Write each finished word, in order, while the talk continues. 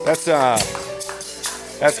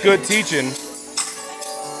That's good teaching.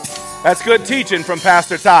 That's good teaching from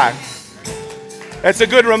Pastor Ty. It's a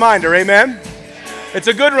good reminder, amen? It's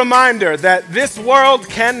a good reminder that this world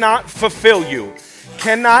cannot fulfill you,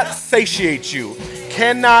 cannot satiate you,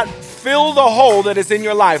 cannot fill the hole that is in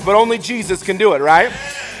your life, but only Jesus can do it, right?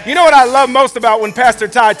 You know what I love most about when Pastor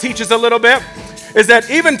Ty teaches a little bit? Is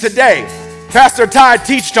that even today, Pastor Ty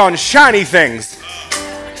teached on shiny things.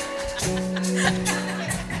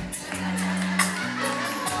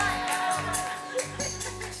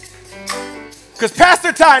 Because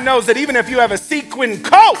Pastor Ty knows that even if you have a sequin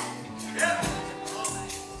coat,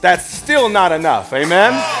 that's still not enough,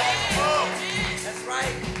 amen? That's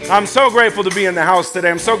right. I'm so grateful to be in the house today.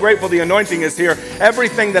 I'm so grateful the anointing is here.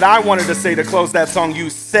 Everything that I wanted to say to close that song, you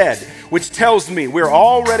said, which tells me we're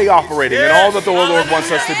already operating in all that the Lord wants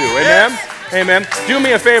us to do, amen? Amen. Do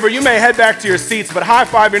me a favor, you may head back to your seats, but high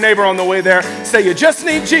five your neighbor on the way there. Say, you just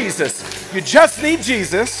need Jesus. You just need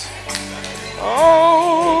Jesus.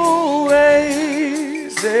 Always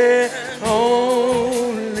and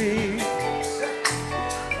only,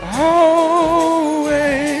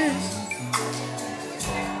 always.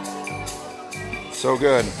 So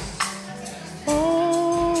good.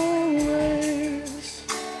 Always.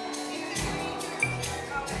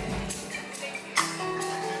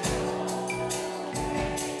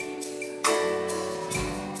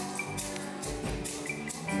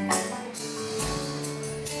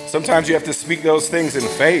 Sometimes you have to speak those things in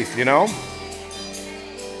faith, you know?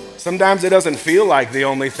 Sometimes it doesn't feel like the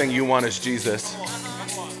only thing you want is Jesus.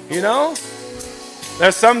 You know?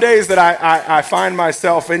 There's some days that I find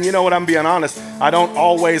myself, and you know what, I'm being honest, I don't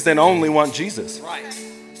always and only want Jesus. Right.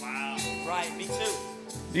 Wow. Right, me too.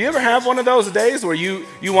 Do you ever have one of those days where you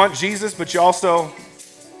want Jesus, but you also...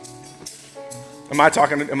 Am I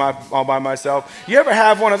all by myself? You ever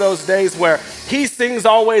have one of those days where he sings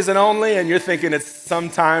always and only, and you're thinking it's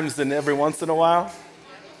sometimes and every once in a while?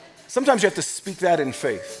 Sometimes you have to speak that in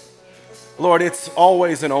faith. Lord, it's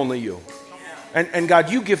always and only you. And God,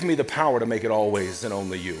 you give me the power to make it always and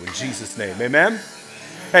only you. In Jesus' name, amen?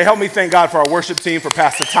 Hey, help me thank God for our worship team, for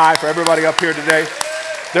Pastor Ty, for everybody up here today.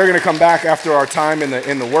 They're going to come back after our time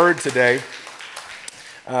in the Word today.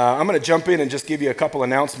 I'm going to jump in and just give you a couple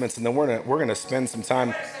announcements, and then we're going to spend some time.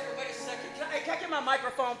 Wait a second. Can I get my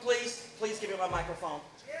microphone, please? Please give me my microphone.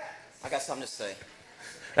 I got something to say.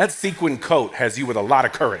 That sequin coat has you with a lot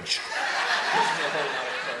of courage.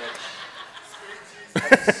 I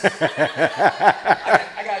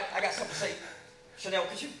got something to say. Chanel,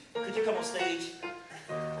 could you come on stage?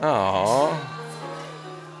 Oh,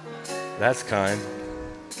 that's kind.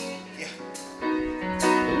 Yeah.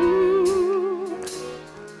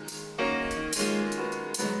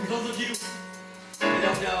 For those of you who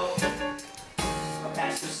don't know,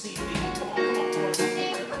 Pastor CB, come on.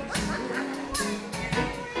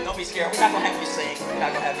 Don't be scared. We're not gonna have you sing.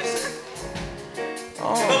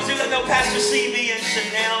 For those of you that know Pastor CB and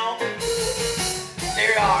Chanel,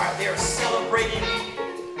 they're celebrating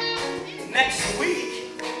next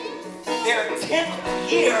week their 10th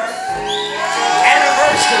year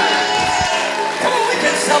anniversary. Come on, we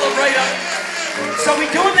can celebrate them. So we're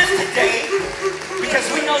doing this today because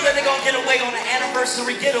we know that they're gonna get away on an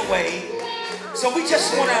anniversary getaway. So we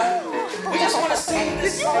just wanna sing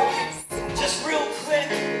this song just real quick.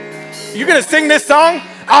 You're going to sing this song?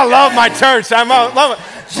 I love my church. I love it.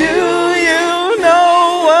 Do you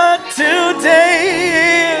know what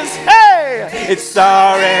today is? Hey! It's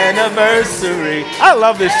our anniversary. I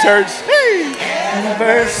love this church. Hey!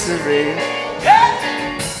 Anniversary.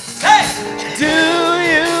 Hey! Do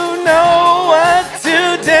you know what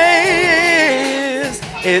today is?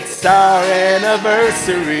 It's our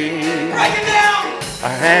anniversary. Break it down!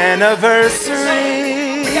 Our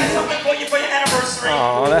anniversary. We got something for you for your anniversary.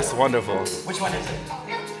 Oh, that's wonderful. Which one is it?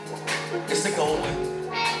 It's the gold one.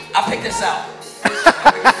 I picked this out.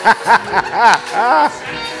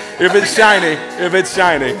 If it's shiny.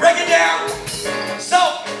 Break it down.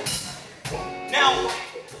 So, now,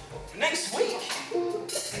 next week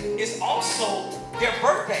is also their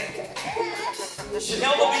birthday.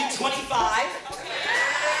 Chanel will be 25.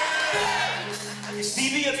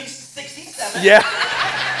 Stevie will be 67. Yeah.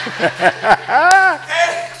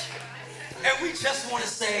 And we just want to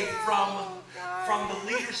say from the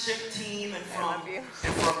leadership team and from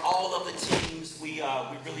all of the teams, we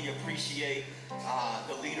really appreciate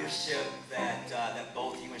the leadership that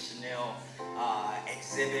both you and Chanel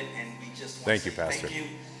exhibit, and we just want Thank to you, say Pastor. thank you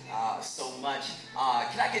so much.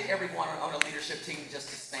 Can I get everyone on the leadership team just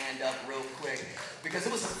to stand up real quick? Because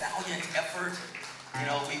it was a valiant effort. You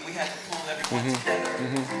know, we had to pull everyone together.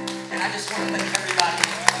 And I just want to thank everybody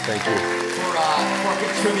Thank you. for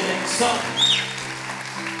contributing. So,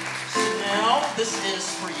 Chanel, this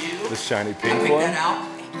is for you. The shiny I pink picked one. that out.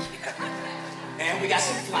 And we got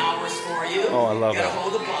some flowers for you. Oh, I love you gotta it.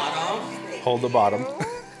 hold the bottom. Hold the bottom.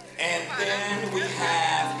 And then we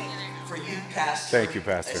have for you, Pastor. Thank you,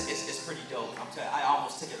 Pastor. It's pretty dope. I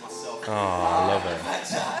almost took it myself. Oh, I love it.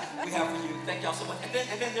 But we have for you. Thank y'all so much. And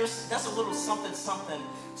then that's a little something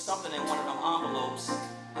in one of them envelopes.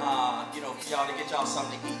 You know, for y'all to get y'all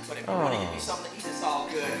something to eat. But if you want to give me something to eat, it's all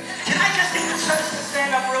good. Can I just get the church to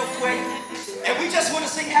stand up real quick? And we just want to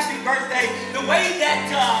sing happy birthday. The way that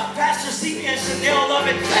Pastor C and Chanel love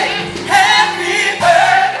it. Say, happy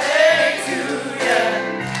birthday to you.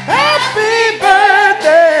 Happy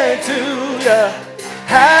birthday to you.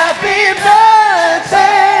 Happy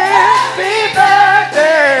birthday. Happy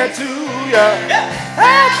birthday to you.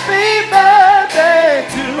 Happy birthday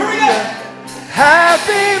to you.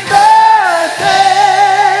 Happy birthday.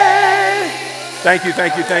 Thank you,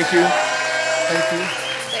 thank you, thank you. Thank you.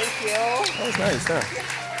 Thank you. That was nice, huh?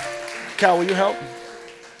 Cal, will you help?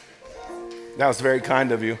 That was very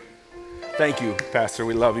kind of you. Thank you, Pastor.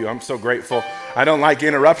 We love you. I'm so grateful. I don't like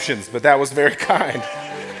interruptions, but that was very kind.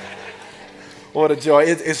 What a joy.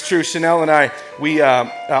 It's true. Chanel and I,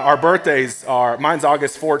 our birthdays are, mine's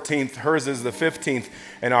August 14th, hers is the 15th,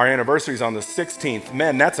 and our anniversary's on the 16th.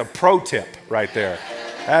 Man, that's a pro tip right there.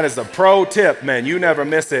 That is a pro tip, man. You never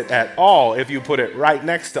miss it at all if you put it right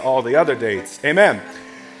next to all the other dates. Amen.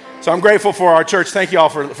 So I'm grateful for our church. Thank you all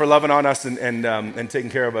for loving on us and taking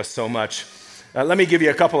care of us so much. Let me give you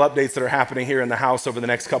a couple updates that are happening here in the house over the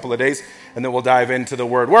next couple of days, and then we'll dive into the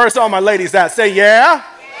word. Where's all my ladies at? Say yeah.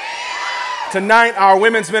 Tonight, our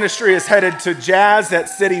women's ministry is headed to Jazz at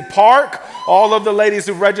City Park. All of the ladies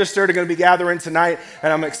who've registered are going to be gathering tonight,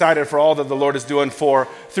 and I'm excited for all that the Lord is doing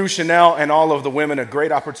through Chanel and all of the women. A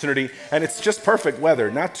great opportunity, and it's just perfect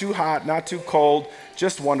weather. Not too hot, not too cold,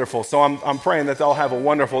 just wonderful. So I'm praying that they'll have a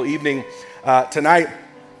wonderful evening tonight.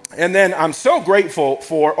 And then I'm so grateful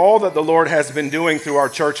for all that the Lord has been doing through our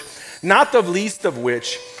church, not the least of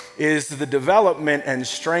which is the development and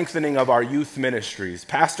strengthening of our youth ministries.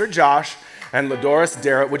 Pastor Josh and Ladoris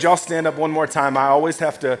Darrett, would y'all stand up one more time? I always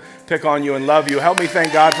have to pick on you and love you. Help me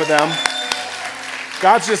thank God for them.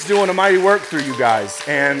 God's just doing a mighty work through you guys.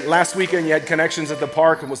 And last weekend you had Connections at the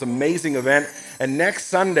Park. It was an amazing event. And next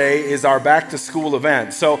Sunday is our back to school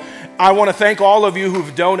event. So I want to thank all of you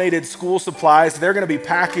who've donated school supplies. They're going to be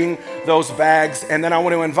packing those bags. And then I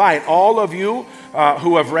want to invite all of you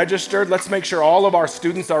who have registered. Let's make sure all of our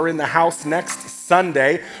students are in the house next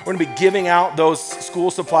Sunday. We're going to be giving out those school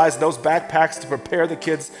supplies, those backpacks to prepare the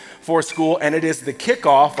kids for school. And it is the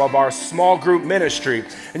kickoff of our small group ministry.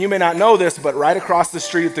 And you may not know this, but right across the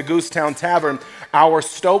street at the Goosetown Tavern, our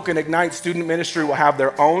Stoke and Ignite student ministry will have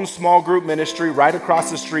their own small group ministry right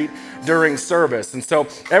across the street during service. And so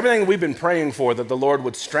everything we've been praying for, that the Lord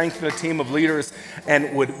would strengthen a team of leaders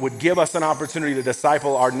and would give us an opportunity to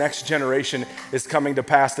disciple our next generation, is coming to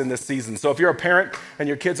pass in this season. So if you're a parent and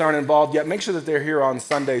your kids aren't involved yet, make sure that they're here on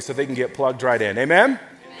Sunday so they can get plugged right in. Amen?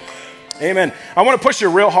 Amen. I want to push you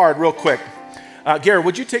real hard, real quick. Gary,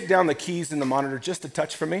 would you take down the keys and the monitor just a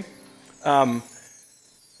touch for me?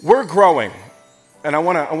 We're growing. And I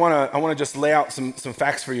want to just lay out some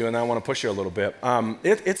facts for you, and I want to push you a little bit.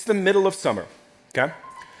 It's the middle of summer, okay?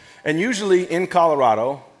 And usually in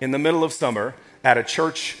Colorado, in the middle of summer, at a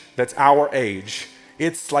church that's our age,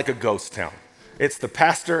 it's like a ghost town. It's the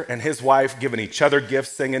pastor and his wife giving each other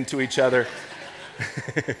gifts, singing to each other,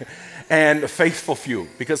 and a faithful few.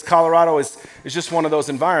 Because Colorado is just one of those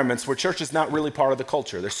environments where church is not really part of the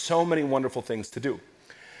culture. There's so many wonderful things to do.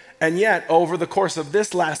 And yet, over the course of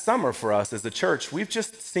this last summer for us as a church, we've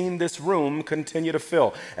just seen this room continue to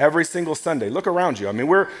fill every single Sunday. Look around you. I mean,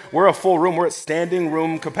 we're a full room. We're at standing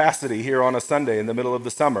room capacity here on a Sunday in the middle of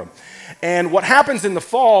the summer. And what happens in the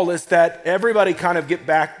fall is that everybody kind of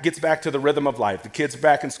gets back to the rhythm of life. The kids are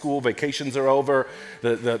back in school, vacations are over,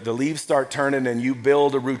 the leaves start turning, and you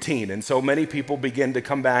build a routine. And so many people begin to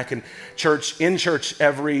come back in church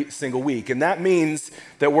every single week. And that means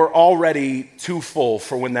that we're already too full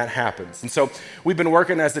for when that happens. And so we've been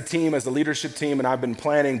working as a team, as a leadership team, and I've been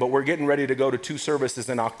planning, but we're getting ready to go to 2 services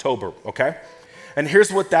in October, okay? And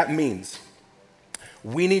here's what that means.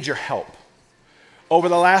 We need your help. Over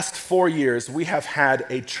the last 4 years, we have had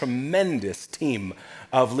a tremendous team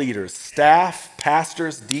of leaders, staff,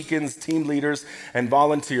 pastors, deacons, team leaders, and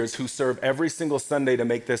volunteers who serve every single Sunday to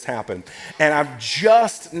make this happen. And I'm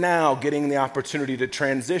just now getting the opportunity to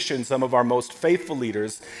transition some of our most faithful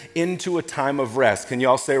leaders into a time of rest. Can you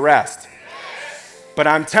all say rest? But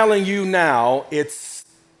I'm telling you now, it's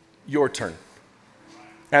your turn.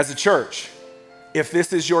 As a church, if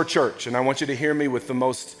this is your church, and I want you to hear me with the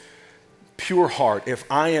most pure heart, if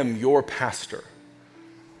I am your pastor,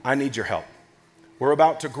 I need your help. We're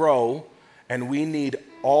about to grow, and we need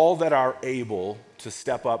all that are able to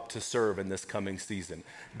step up to serve in this coming season.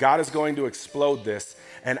 God is going to explode this,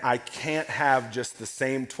 and I can't have just the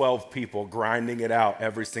same 12 people grinding it out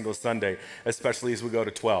every single Sunday, especially as we go to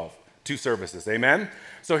 12. 2 services, amen?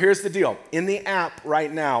 So here's the deal. In the app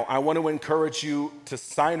right now, I want to encourage you to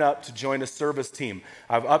sign up to join a service team.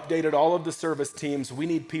 I've updated all of the service teams. We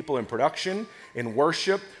need people in production, in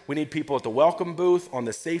worship. We need people at the welcome booth, on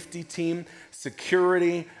the safety team,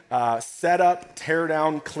 security, setup, tear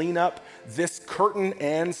down, clean up, this Curtain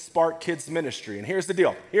and Spark Kids ministry. And here's the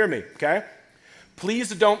deal. Hear me, okay? Please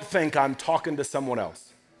don't think I'm talking to someone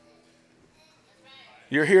else.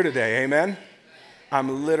 You're here today, amen?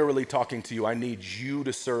 I'm literally talking to you. I need you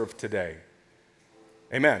to serve today.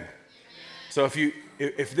 Amen. So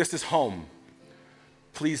if this is home,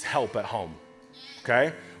 please help at home.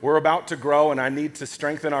 Okay? We're about to grow, and I need to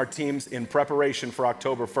strengthen our teams in preparation for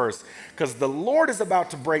October 1st because the Lord is about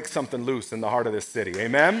to break something loose in the heart of this city.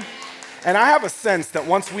 Amen? And I have a sense that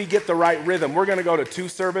once we get the right rhythm, we're going to go to 2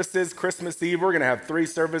 services. Christmas Eve, we're going to have 3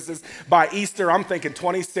 services. By Easter, I'm thinking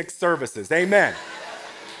 26 services. Amen.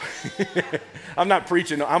 I'm not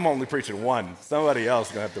preaching, I'm only preaching 1. Somebody else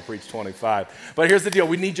is going to have to preach 25. But here's the deal,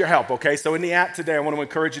 we need your help, okay? So in the app today, I want to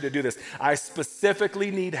encourage you to do this. I specifically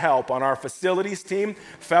need help on our facilities team.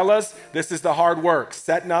 Fellas, this is the hard work,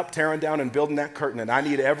 setting up, tearing down, and building that curtain. And I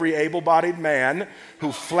need every able-bodied man who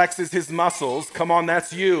flexes his muscles, come on,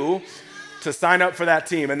 that's you, to sign up for that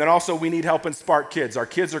team. And then also we need help in Spark Kids. Our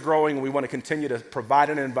kids are growing, and we want to continue to provide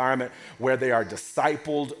an environment where they are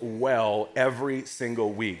discipled well every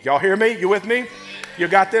single week. Y'all hear me? You with me? You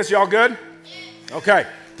got this? Y'all good? Okay.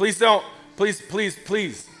 Please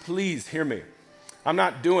hear me. I'm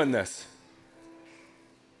not doing this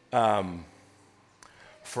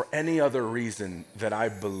for any other reason that I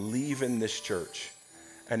believe in this church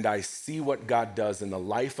and I see what God does in the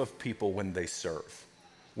life of people when they serve.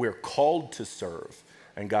 We're called to serve,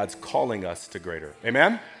 and God's calling us to greater.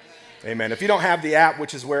 Amen? Amen. If you don't have the app,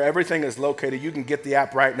 which is where everything is located, you can get the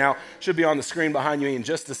app right now. It should be on the screen behind you in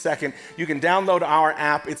just a second. You can download our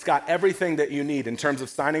app. It's got everything that you need in terms of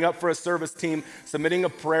signing up for a service team, submitting a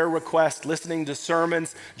prayer request, listening to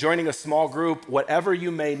sermons, joining a small group, whatever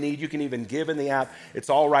you may need. You can even give in the app. It's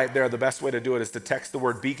all right there. The best way to do it is to text the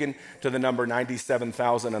word Beacon to the number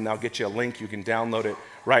 97,000, and they'll get you a link. You can download it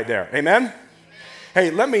right there. Amen? Hey,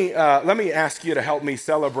 let me ask you to help me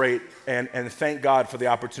celebrate and thank God for the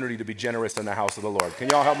opportunity to be generous in the house of the Lord. Can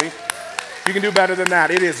y'all help me? You can do better than that.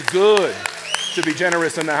 It is good to be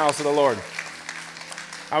generous in the house of the Lord.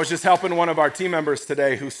 I was just helping one of our team members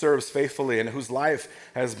today who serves faithfully and whose life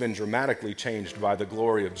has been dramatically changed by the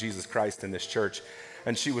glory of Jesus Christ in this church.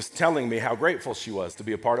 And she was telling me how grateful she was to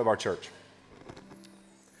be a part of our church.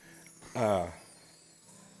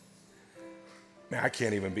 Man, I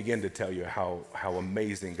can't even begin to tell you how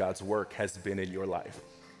amazing God's work has been in your life.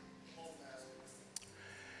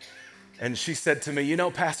 And she said to me, you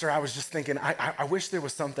know, Pastor, I was just thinking, I wish there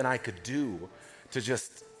was something I could do to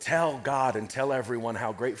just tell God and tell everyone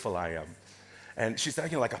how grateful I am. And she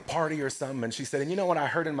said, you know, like a party or something. And she said, and you know what I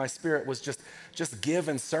heard in my spirit was just give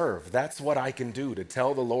and serve. That's what I can do to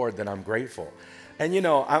tell the Lord that I'm grateful. And you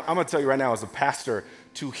know, I'm going to tell you right now as a pastor,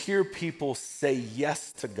 to hear people say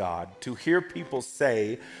yes to God, to hear people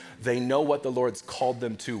say they know what the Lord's called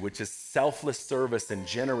them to, which is selfless service and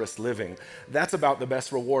generous living, that's about the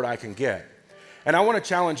best reward I can get. And I want to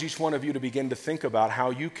challenge each one of you to begin to think about how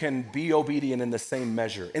you can be obedient in the same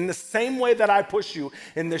measure, in the same way that I push you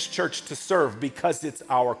in this church to serve, because it's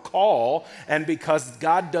our call and because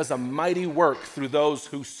God does a mighty work through those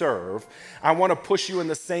who serve. I want to push you in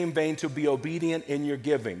the same vein to be obedient in your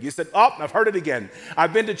giving. You said, oh, I've heard it again.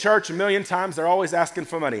 I've been to church a million times. They're always asking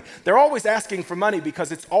for money. They're always asking for money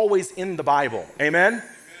because it's always in the Bible. Amen?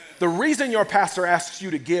 The reason your pastor asks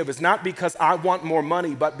you to give is not because I want more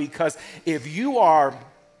money, but because if you are,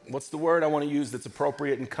 what's the word I want to use that's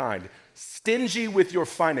appropriate and kind? Stingy with your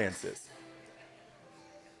finances,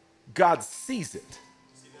 God sees it.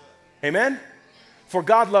 Amen? For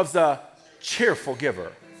God loves a cheerful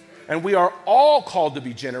giver. And we are all called to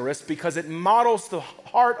be generous because it models the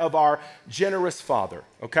heart of our generous Father,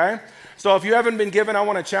 okay? So if you haven't been given, I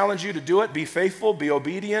want to challenge you to do it. Be faithful, be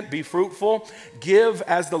obedient, be fruitful. Give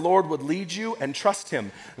as the Lord would lead you, and trust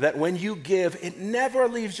Him that when you give, it never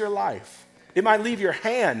leaves your life. It might leave your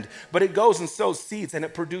hand, but it goes and sows seeds, and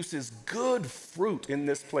it produces good fruit in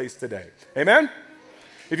this place today. Amen?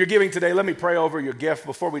 If you're giving today, let me pray over your gift.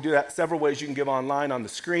 Before we do that, several ways you can give online on the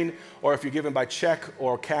screen, or if you're giving by check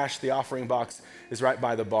or cash, the offering box is right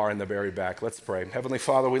by the bar in the very back. Let's pray. Heavenly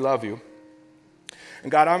Father, we love you. And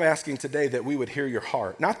God, I'm asking today that we would hear your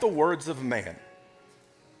heart, not the words of man.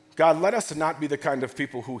 God, let us not be the kind of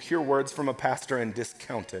people who hear words from a pastor and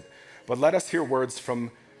discount it, but let us hear words from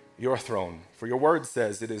your throne. For your word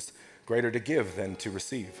says it is greater to give than to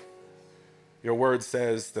receive. Your word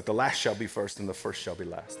says that the last shall be first and the first shall be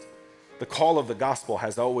last. The call of the gospel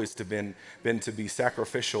has always been to be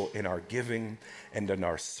sacrificial in our giving and in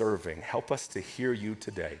our serving. Help us to hear you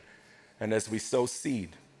today. And as we sow seed,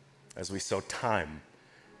 as we sow time,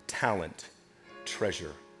 talent,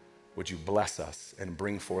 treasure, would you bless us and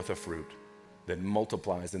bring forth a fruit that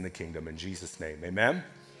multiplies in the kingdom in Jesus' name. Amen?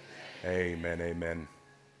 Amen, amen.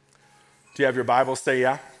 Do you have your Bible? Say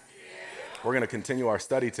yeah. We're going to continue our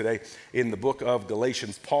study today in the book of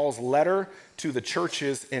Galatians, Paul's letter to the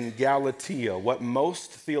churches in Galatia, what most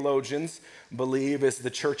theologians believe is the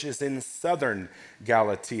churches in southern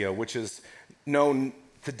Galatia, which is known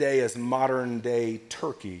today as modern-day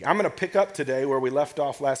Turkey. I'm going to pick up today where we left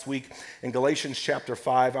off last week in Galatians chapter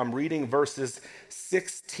 5. I'm reading verses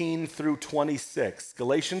 16 through 26.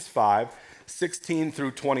 Galatians 5, 16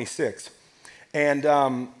 through 26. And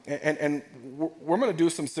we're going to do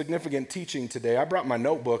some significant teaching today. I brought my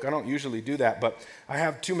notebook. I don't usually do that, but I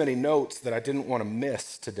have too many notes that I didn't want to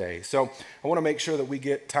miss today. So I want to make sure that we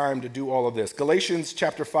get time to do all of this. Galatians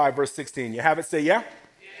chapter 5, verse 16. You have it? Say yeah?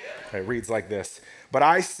 Yeah. It reads like this. But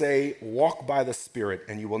I say, walk by the Spirit,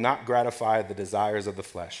 and you will not gratify the desires of the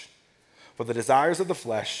flesh. For the desires of the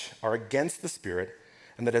flesh are against the Spirit,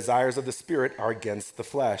 and the desires of the Spirit are against the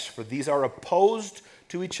flesh. For these are opposed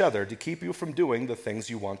to each other to keep you from doing the things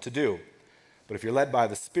you want to do. But if you're led by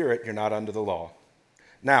the Spirit, you're not under the law.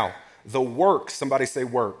 Now, the works, somebody say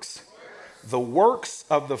works. The works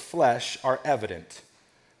of the flesh are evident: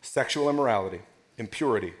 sexual immorality,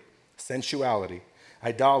 impurity, sensuality,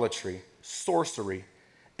 idolatry, sorcery,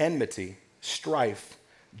 enmity, strife,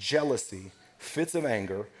 jealousy, fits of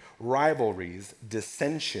anger, rivalries,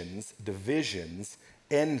 dissensions, divisions,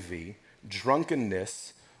 envy,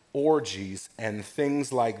 drunkenness, orgies, and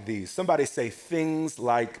things like these. Somebody say things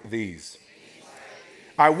like these.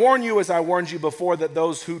 I warn you, as I warned you before, that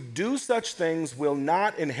those who do such things will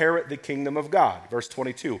not inherit the kingdom of God. Verse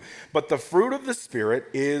 22. But the fruit of the Spirit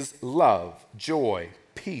is love, joy,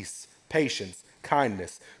 peace, patience,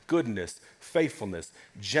 kindness, goodness, faithfulness,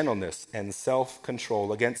 gentleness, and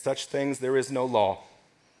self-control. Against such things there is no law.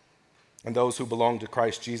 And those who belong to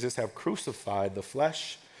Christ Jesus have crucified the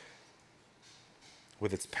flesh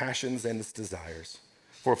with its passions and its desires.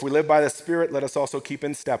 For if we live by the Spirit, let us also keep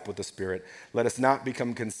in step with the Spirit. Let us not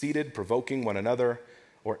become conceited, provoking one another,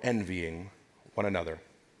 or envying one another.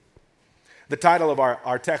 The title of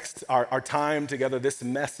our text, our time together, this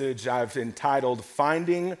message I've entitled,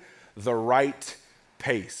 Finding the Right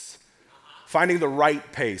Pace. Finding the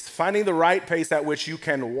right pace. Finding the right pace at which you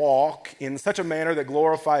can walk in such a manner that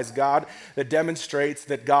glorifies God, that demonstrates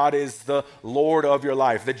that God is the Lord of your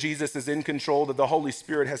life, that Jesus is in control, that the Holy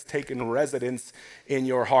Spirit has taken residence in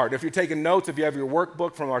your heart. If you're taking notes, if you have your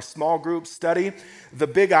workbook from our small group study, the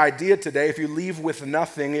big idea today, if you leave with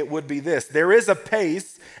nothing, it would be this. There is a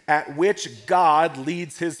pace at which God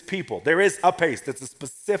leads his people. There is a pace. That's a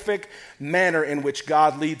specific manner in which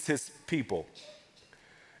God leads his people.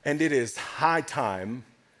 And it is high time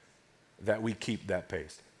that we keep that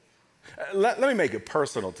pace. Let me make it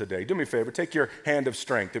personal today. Do me a favor. Take your hand of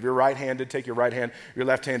strength. If you're right-handed, take your right hand. You're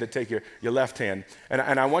left-handed, take your left hand.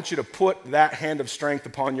 And I want you to put that hand of strength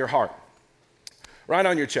upon your heart, right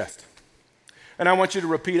on your chest. And I want you to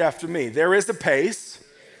repeat after me. There is a pace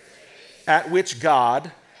at which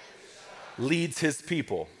God leads his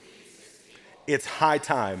people. It's high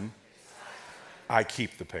time I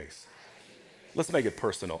keep the pace. Let's make it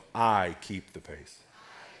personal. I keep the pace.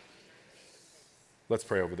 Let's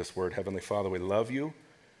pray over this word. Heavenly Father, we love you.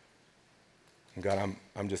 And God,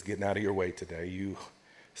 I'm just getting out of your way today. You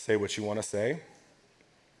say what you want to say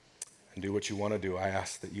and do what you want to do. I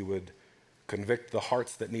ask that you would convict the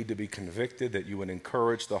hearts that need to be convicted, that you would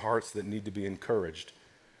encourage the hearts that need to be encouraged.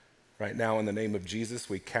 Right now, in the name of Jesus,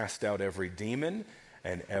 we cast out every demon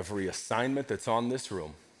and every assignment that's on this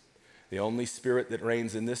room. The only spirit that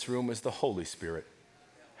reigns in this room is the Holy Spirit.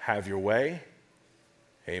 Have your way.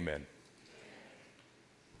 Amen.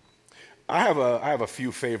 I have a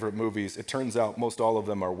few favorite movies. It turns out most all of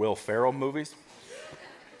them are Will Ferrell movies.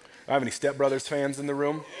 I have any Step Brothers fans in the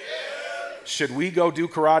room? Should we go do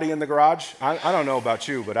karate in the garage? I don't know about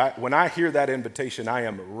you, but when I hear that invitation, I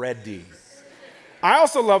am ready. I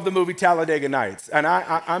also love the movie Talladega Nights, and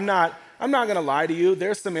I'm I'm not going to lie to you.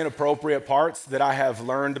 There's some inappropriate parts that I have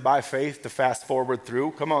learned by faith to fast forward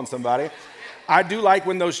through. Come on, somebody. I do like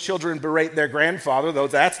when those children berate their grandfather, though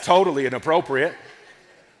that's totally inappropriate.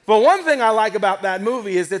 But one thing I like about that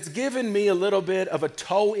movie is it's given me a little bit of a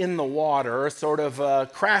toe in the water, sort of a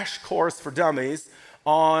crash course for dummies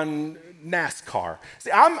on NASCAR.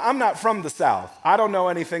 See, I'm not from the South. I don't know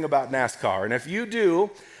anything about NASCAR. And if you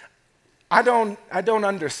do, I don't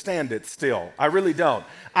understand it still. I really don't.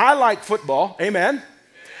 I like football, amen,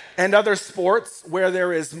 and other sports where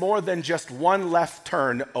there is more than just one left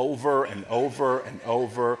turn over and over and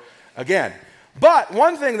over again. But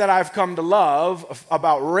one thing that I've come to love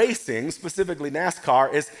about racing, specifically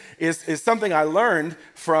NASCAR, is something I learned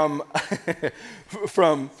from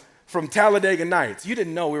Talladega Nights. You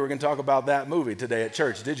didn't know we were going to talk about that movie today at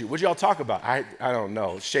church, did you? What did y'all talk about? I don't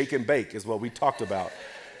know. Shake and bake is what we talked about.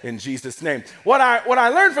 In Jesus' name. What I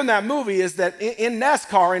learned from that movie is that in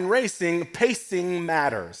NASCAR, in racing, pacing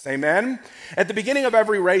matters. Amen? At the beginning of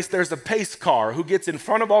every race, there's a pace car who gets in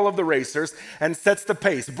front of all of the racers and sets the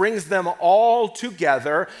pace, brings them all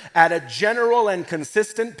together at a general and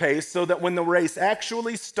consistent pace so that when the race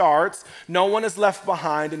actually starts, no one is left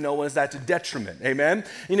behind and no one is at a detriment. Amen?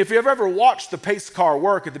 And if you've ever watched the pace car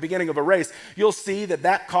work at the beginning of a race, you'll see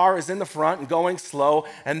that car is in the front and going slow,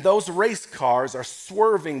 and those race cars are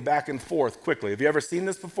swerving back and forth quickly. Have you ever seen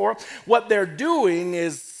this before? What they're doing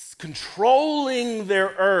is controlling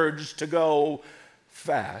their urge to go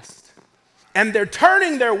fast. And they're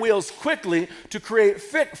turning their wheels quickly to create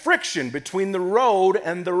friction between the road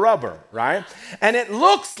and the rubber, right? And it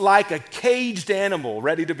looks like a caged animal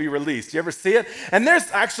ready to be released. You ever see it? And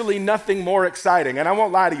there's actually nothing more exciting, and I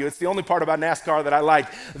won't lie to you, it's the only part about NASCAR that I like,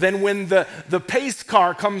 than when the pace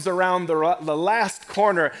car comes around the last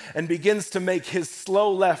corner and begins to make his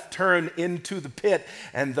slow left turn into the pit,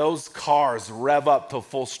 and those cars rev up to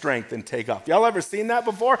full strength and take off. Y'all ever seen that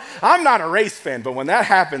before? I'm not a race fan, but when that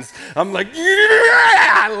happens, I'm like, yeah,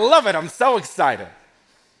 I love it. I'm so excited.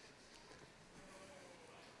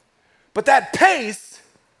 But that pace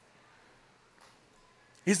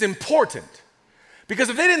is important because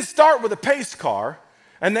if they didn't start with a pace car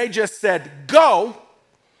and they just said, go,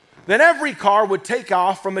 then every car would take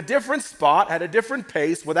off from a different spot at a different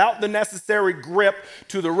pace without the necessary grip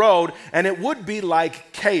to the road, and it would be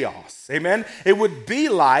like chaos. Amen? It would be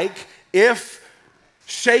like if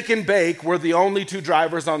Shake and Bake were the only two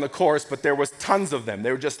drivers on the course, but there was tons of them.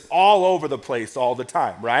 They were just all over the place all the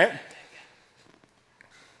time, right?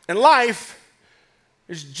 And life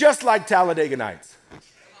is just like Talladega Nights.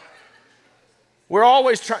 We're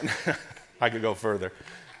always trying, I could go further.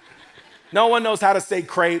 No one knows how to say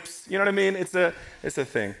crepes, you know what I mean? It's a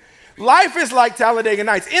thing. Life is like Talladega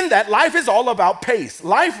Nights in that life is all about pace.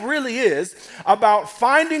 Life really is about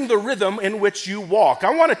finding the rhythm in which you walk.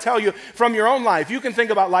 I want to tell you from your own life, you can think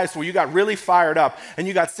about lives where you got really fired up and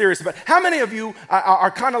you got serious about. How many of you are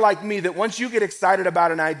kind of like me that once you get excited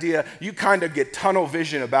about an idea, you kind of get tunnel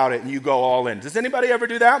vision about it and you go all in? Does anybody ever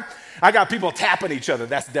do that? I got people tapping each other.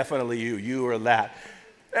 That's definitely you or that.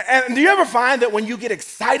 And do you ever find that when you get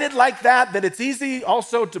excited like that it's easy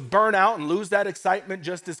also to burn out and lose that excitement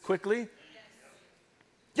just as quickly?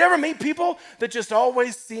 You ever meet people that just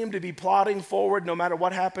always seem to be plodding forward no matter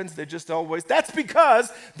what happens? That's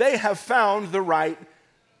because they have found the right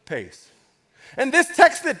pace. And this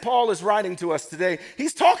text that Paul is writing to us today,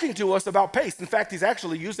 he's talking to us about pace. In fact, he's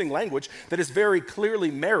actually using language that is very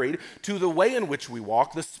clearly married to the way in which we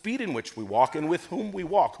walk, the speed in which we walk, and with whom we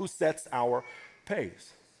walk, who sets our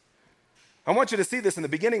pace. I want you to see this in the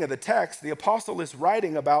beginning of the text. The apostle is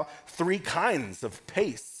writing about three kinds of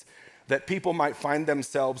pace that people might find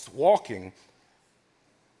themselves walking.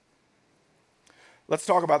 Let's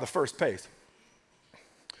talk about the first pace.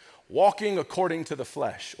 Walking according to the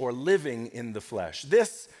flesh or living in the flesh.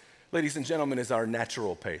 This, ladies and gentlemen, is our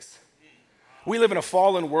natural pace. We live in a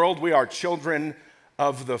fallen world. We are children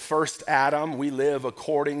of the first Adam. We live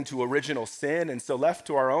according to original sin, and so left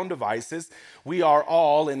to our own devices, we are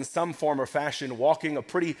all in some form or fashion walking a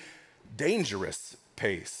pretty dangerous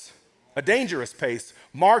pace. A dangerous pace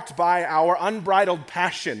marked by our unbridled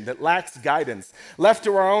passion that lacks guidance. Left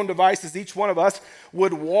to our own devices, each one of us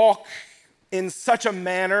would walk in such a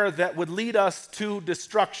manner that would lead us to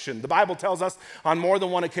destruction. The Bible tells us on more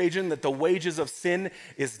than one occasion that the wages of sin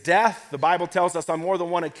is death. The Bible tells us on more than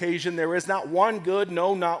one occasion there is not one good,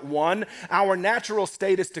 no, not one. Our natural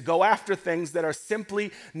state is to go after things that are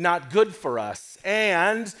simply not good for us,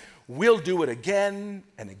 and we'll do it again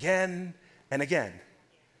and again and again.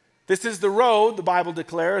 This is the road, the Bible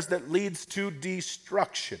declares, that leads to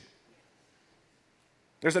destruction.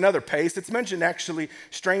 There's another pace. It's mentioned actually,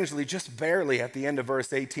 strangely, just barely at the end of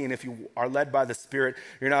verse 18. If you are led by the Spirit,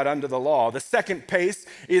 you're not under the law. The second pace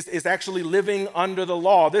is actually living under the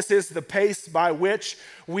law. This is the pace by which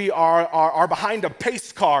we are behind a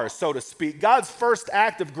pace car, so to speak. God's first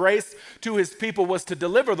act of grace to his people was to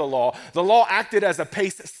deliver the law. The law acted as a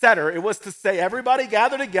pace setter. It was to say, everybody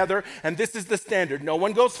gather together, and this is the standard. No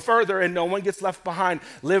one goes further, and no one gets left behind.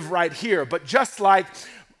 Live right here. But just like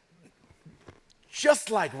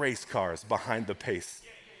race cars behind the pace,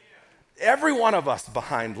 every one of us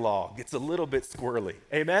behind law gets a little bit squirrely.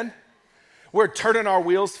 Amen? We're turning our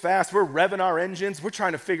wheels fast. We're revving our engines. We're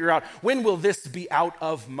trying to figure out, when will this be out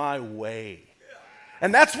of my way?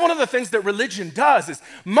 And that's one of the things that religion does, is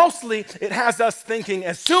mostly it has us thinking,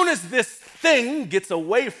 as soon as this thing gets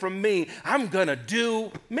away from me, I'm going to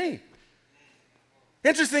do me.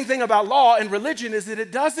 Interesting thing about law and religion is that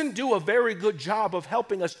it doesn't do a very good job of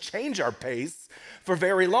helping us change our pace for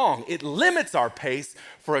very long. It limits our pace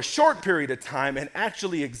for a short period of time and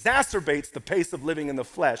actually exacerbates the pace of living in the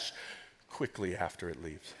flesh quickly after it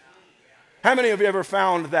leaves. How many of you ever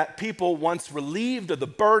found that people, once relieved of the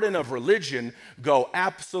burden of religion, go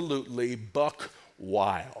absolutely buck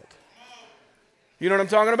wild? You know what I'm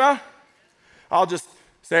talking about? I'll just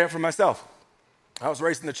say it for myself. I was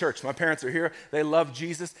raised in the church. My parents are here. They love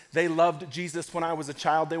Jesus. They loved Jesus when I was a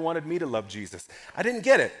child. They wanted me to love Jesus. I didn't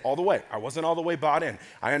get it all the way. I wasn't all the way bought in.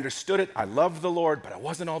 I understood it. I loved the Lord, but I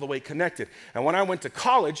wasn't all the way connected. And when I went to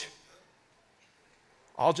college,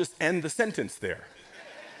 I'll just end the sentence there.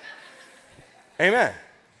 Amen.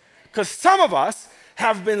 Because some of us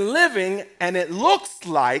have been living, and it looks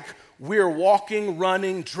like we're walking,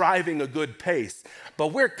 running, driving a good pace, but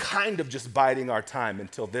we're kind of just biding our time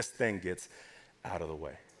until this thing gets out of the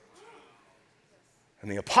way.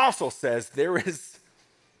 And the apostle says there is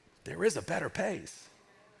a better pace.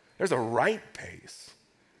 There's a right pace.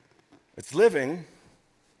 It's living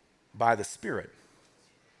by the Spirit.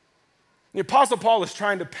 The Apostle Paul is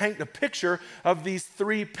trying to paint a picture of these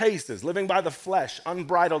three paces: living by the flesh,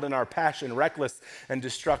 unbridled in our passion, reckless and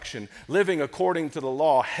destruction; living according to the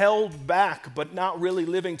law, held back but not really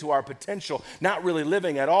living to our potential, not really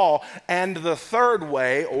living at all; and the third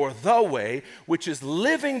way, or the way, which is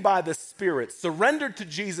living by the Spirit, surrendered to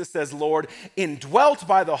Jesus as Lord, indwelt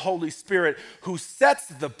by the Holy Spirit, who sets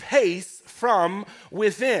the pace from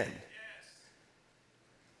within.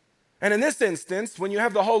 And in this instance, when you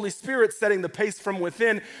have the Holy Spirit setting the pace from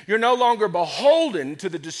within, you're no longer beholden to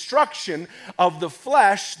the destruction of the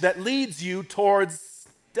flesh that leads you towards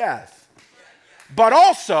death, but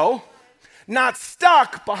also not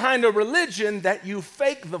stuck behind a religion that you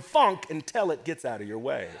fake the funk until it gets out of your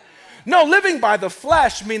way. No, living by the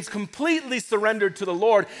flesh means completely surrendered to the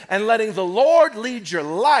Lord and letting the Lord lead your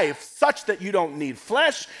life such that you don't need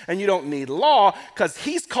flesh and you don't need law, because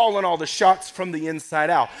he's calling all the shots from the inside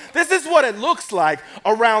out. This is what it looks like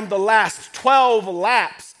around the last 12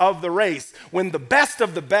 laps of the race, when the best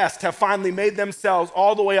of the best have finally made themselves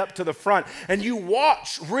all the way up to the front, and you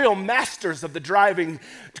watch real masters of the driving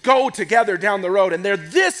go together down the road, and they're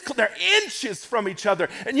inches from each other,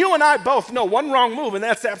 and you and I both know one wrong move and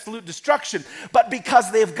that's absolute destruction. But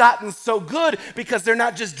because they've gotten so good, because they're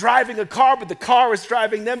not just driving a car, but the car is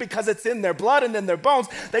driving them, because it's in their blood and in their bones,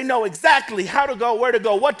 they know exactly how to go, where to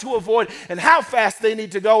go, what to avoid, and how fast they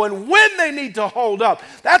need to go, and when they need to hold up.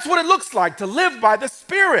 That's what it looks like to live by the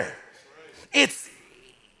Spirit. It's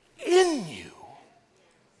in you.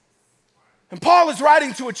 And Paul is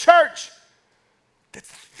writing to a church that's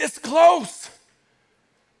this close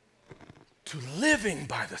to living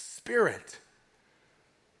by the Spirit,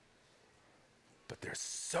 but they're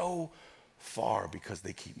so far because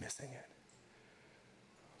they keep missing it.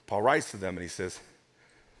 Paul writes to them and he says,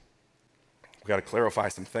 we've got to clarify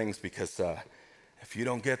some things, because if you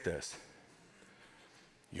don't get this,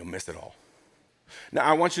 you'll miss it all. Now,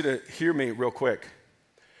 I want you to hear me real quick.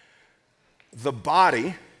 The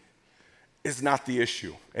body is not the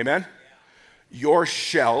issue. Amen? Your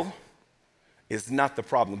shell is not the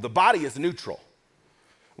problem. The body is neutral.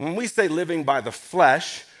 When we say living by the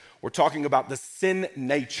flesh, we're talking about the sin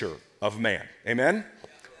nature of man. Amen?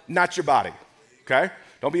 Not your body. Okay?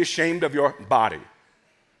 Don't be ashamed of your body.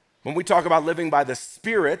 When we talk about living by the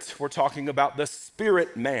Spirit, we're talking about the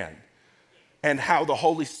spirit man, and how the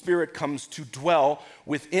Holy Spirit comes to dwell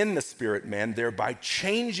within the spirit man, thereby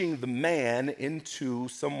changing the man into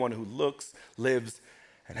someone who looks, lives,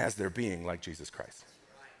 and has their being like Jesus Christ.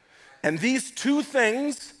 And these two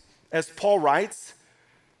things, as Paul writes,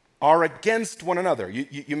 are against one another.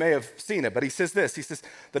 You may have seen it, but he says this. He says,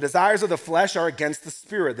 the desires of the flesh are against the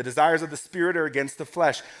Spirit. The desires of the Spirit are against the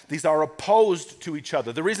flesh. These are opposed to each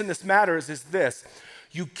other. The reason this matters is this.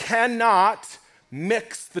 You cannot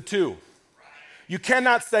mix the two. You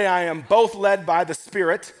cannot say, I am both led by the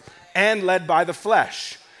Spirit and led by the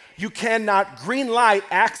flesh. You cannot green light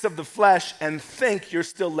acts of the flesh and think you're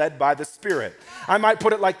still led by the Spirit. I might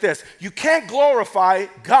put it like this. You can't glorify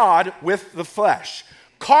God with the flesh.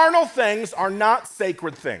 Carnal things are not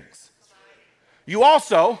sacred things. You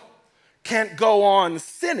also can't go on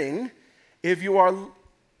sinning if you are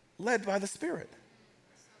led by the Spirit.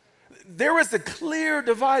 There is a clear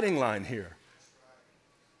dividing line here.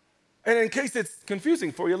 And in case it's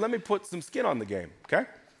confusing for you, let me put some skin on the game, okay?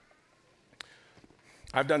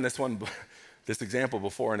 I've done this example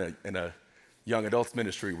before in a young adults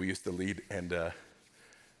ministry we used to lead, and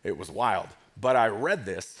it was wild. But I read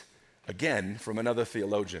this again from another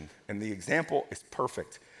theologian, and the example is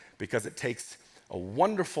perfect because it takes a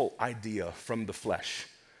wonderful idea from the flesh,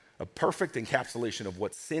 a perfect encapsulation of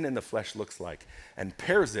what sin in the flesh looks like, and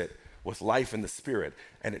pairs it with life in the Spirit,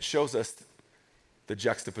 and it shows us the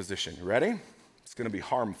juxtaposition. You ready? It's going to be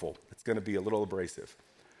harmful. It's going to be a little abrasive.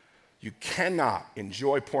 You cannot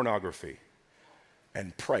enjoy pornography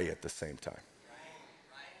and pray at the same time.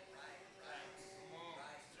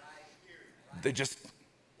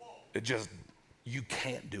 You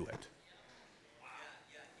can't do it.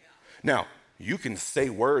 Now, you can say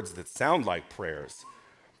words that sound like prayers,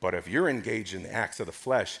 but if you're engaged in the acts of the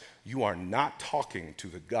flesh, you are not talking to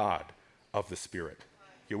the God of the Spirit.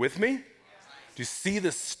 You with me? Do you see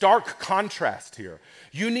the stark contrast here?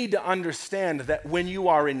 You need to understand that when you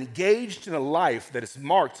are engaged in a life that is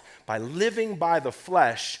marked by living by the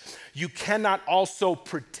flesh, you cannot also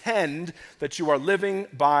pretend that you are living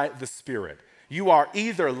by the Spirit. You are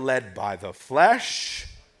either led by the flesh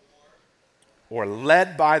or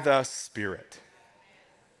led by the Spirit.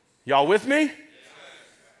 Y'all with me?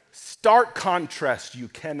 Stark contrast you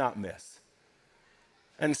cannot miss.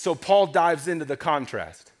 And so Paul dives into the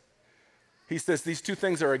contrast. He says these two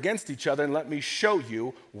things are against each other, and let me show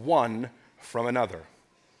you one from another.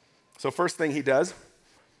 So first thing he does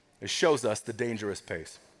is shows us the dangerous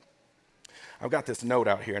pace. I've got this note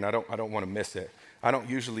out here, and I don't want to miss it. I don't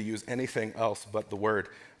usually use anything else but the Word,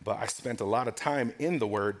 but I spent a lot of time in the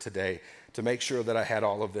Word today to make sure that I had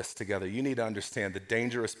all of this together. You need to understand the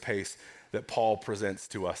dangerous pace that Paul presents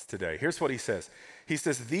to us today. Here's what he says. He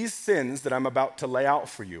says, these sins that I'm about to lay out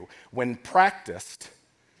for you, when practiced,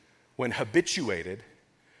 when habituated,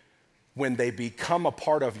 when they become a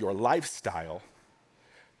part of your lifestyle,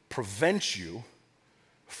 prevent you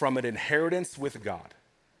from an inheritance with God.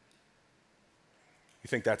 You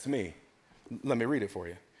think that's me? Let me read it for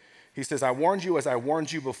you. He says, I warned you as I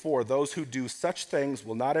warned you before, those who do such things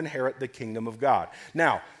will not inherit the kingdom of God.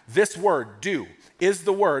 Now, this word, do, is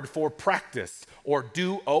the word for practice or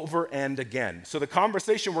do over and again. So the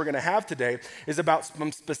conversation we're going to have today is about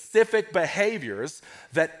some specific behaviors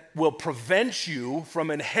that will prevent you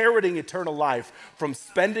from inheriting eternal life, from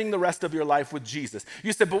spending the rest of your life with Jesus.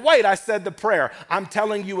 You said, but wait, I said the prayer. I'm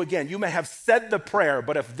telling you again, you may have said the prayer,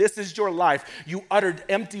 but if this is your life, you uttered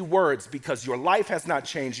empty words because your life has not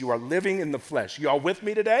changed. You are living in the flesh. You all with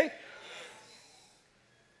me today?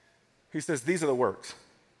 He says, these are the works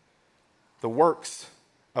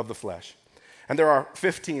of the flesh. And there are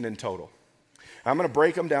 15 in total. I'm going to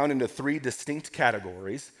break them down into 3 distinct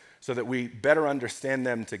categories so that we better understand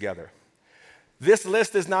them together. This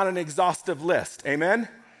list is not an exhaustive list, amen?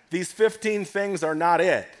 These 15 things are not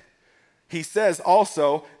it. He says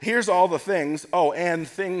also, here's all the things, and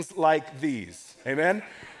things like these, amen?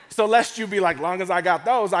 So lest you be like, long as I got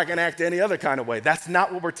those, I can act any other kind of way. That's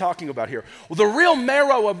not what we're talking about here. Well, the real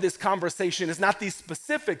marrow of this conversation is not these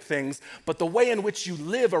specific things, but the way in which you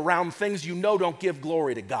live around things you know don't give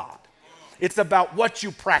glory to God. It's about what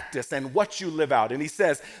you practice and what you live out. And he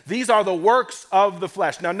says, these are the works of the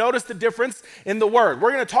flesh. Now notice the difference in the word.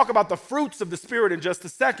 We're going to talk about the fruits of the Spirit in just a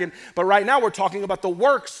second, but right now we're talking about the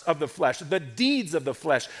works of the flesh, the deeds of the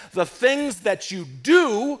flesh, the things that you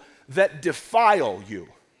do that defile you.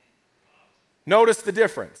 Notice the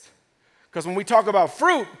difference. Because when we talk about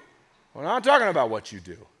fruit, we're not talking about what you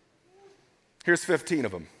do. Here's 15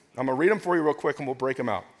 of them. I'm going to read them for you real quick and we'll break them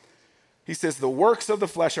out. He says, the works of the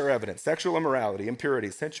flesh are evident: sexual immorality,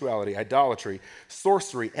 impurity, sensuality, idolatry,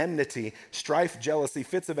 sorcery, enmity, strife, jealousy,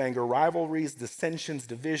 fits of anger, rivalries, dissensions,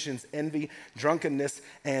 divisions, envy, drunkenness,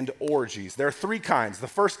 and orgies. There are 3 kinds. The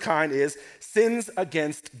first kind is sins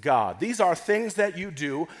against God. These are things that you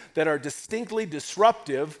do that are distinctly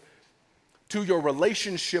disruptive to your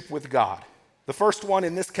relationship with God. The first one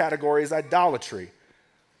in this category is idolatry.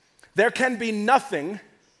 There can be nothing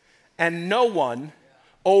and no one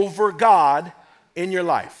over God in your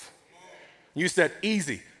life. You said,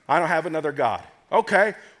 easy, I don't have another God.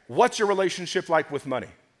 Okay, What's your relationship like with money?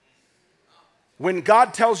 When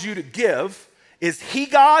God tells you to give, is he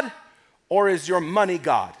God or is your money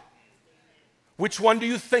God? Which one do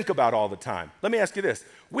you think about all the time? Let me ask you this.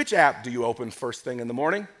 Which app do you open first thing in the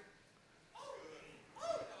morning?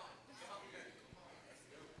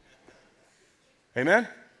 Amen?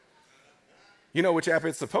 You know which app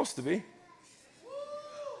it's supposed to be.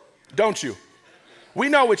 Don't you? We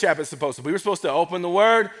know which app it's supposed to be. We're supposed to open the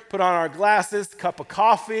Word, put on our glasses, cup of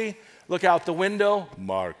coffee, look out the window.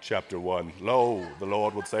 Mark chapter 1, lo, the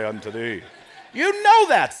Lord would say unto thee. You know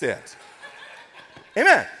that's it.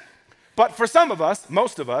 Amen. But for some of us,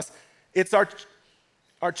 most of us, it's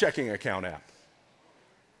our checking account app.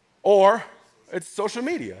 Or it's social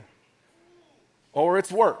media. Or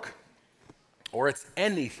it's work. Or it's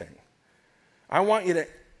anything. I want you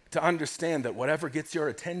to understand that whatever gets your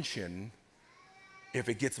attention, if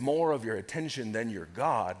it gets more of your attention than your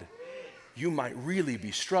God, you might really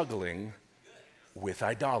be struggling with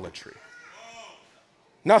idolatry.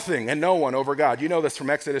 Nothing and no one over God. You know this from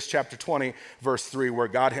Exodus chapter 20, verse 3, where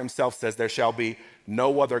God himself says, there shall be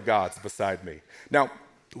no other gods beside me. Now,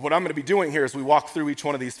 what I'm going to be doing here as we walk through each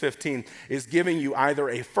one of these 15 is giving you either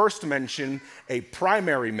a first mention, a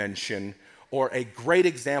primary mention, or a great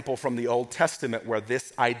example from the Old Testament where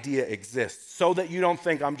this idea exists, so that you don't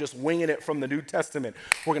think I'm just winging it from the New Testament.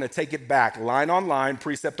 We're going to take it back line on line,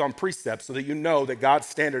 precept on precept, so that you know that God's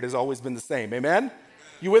standard has always been the same. Amen?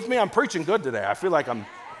 You with me? I'm preaching good today. I feel like I'm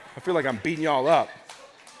beating y'all up.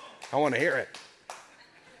 I want to hear it.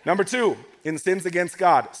 Number 2, in sins against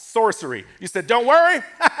God, sorcery. You said, don't worry.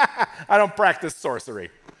 I don't practice sorcery.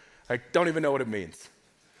 I don't even know what it means.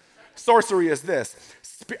 Sorcery is this.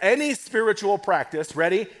 Any spiritual practice,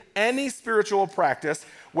 ready? Any spiritual practice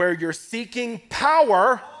where you're seeking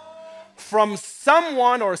power from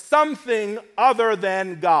someone or something other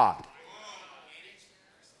than God.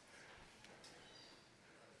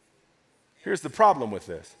 Here's the problem with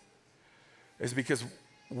this, is because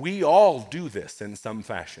we all do this in some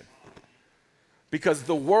fashion. Because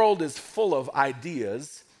the world is full of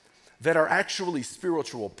ideas that are actually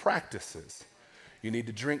spiritual practices. You need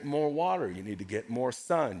to drink more water. You need to get more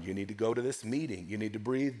sun. You need to go to this meeting. You need to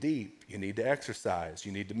breathe deep. You need to exercise.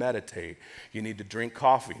 You need to meditate. You need to drink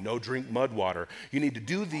coffee. No drink mud water. You need to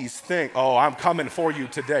do these things. Oh, I'm coming for you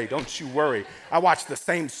today. Don't you worry. I watch the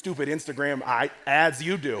same stupid Instagram ads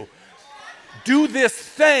you do. Do this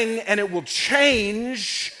thing and it will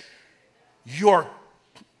change your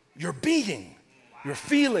being, your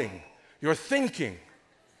feeling, your thinking.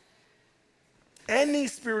 Any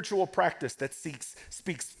spiritual practice that seeks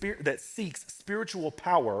spiritual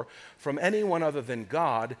power from anyone other than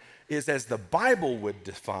God is, as the Bible would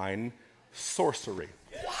define, sorcery.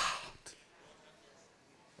 What?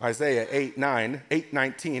 Isaiah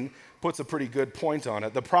 8:19 puts a pretty good point on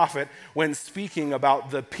it. The prophet, when speaking about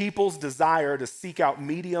the people's desire to seek out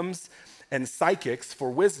mediums and psychics for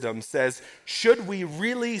wisdom, says, should we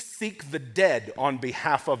really seek the dead on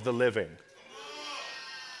behalf of the living?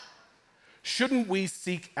 Shouldn't we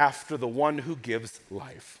seek after the one who gives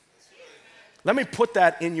life? Let me put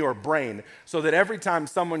that in your brain so that every time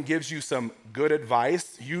someone gives you some good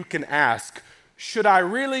advice, you can ask, should I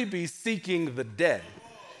really be seeking the dead?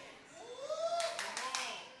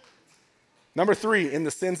 Number 3, in the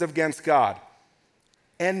sins against God,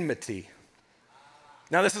 enmity.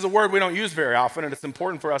 Now, this is a word we don't use very often, and it's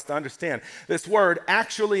important for us to understand. This word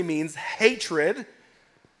actually means hatred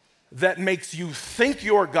that makes you think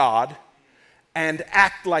you're God and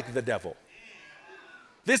act like the devil.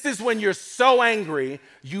 This is when you're so angry,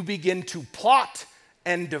 you begin to plot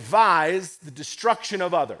and devise the destruction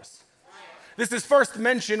of others. This is first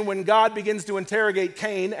mentioned when God begins to interrogate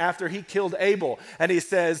Cain after he killed Abel. And he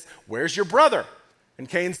says, where's your brother? And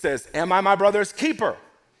Cain says, am I my brother's keeper?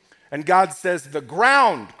 And God says, the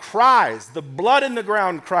ground cries, the blood in the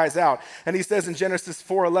ground cries out. And he says in Genesis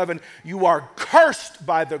 4:11, you are cursed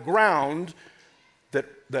by the ground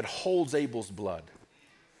that holds Abel's blood.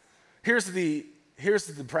 Here's the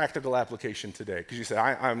practical application today, because you say,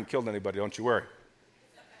 I haven't killed anybody, don't you worry.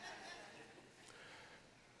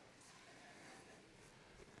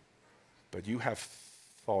 But you have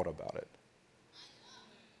thought about it.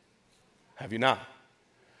 Have you not?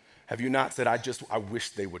 Have you not said, I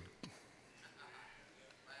wish they would?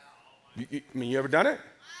 You ever done it?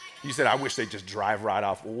 You said, I wish they'd just drive right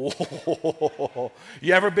off. Whoa.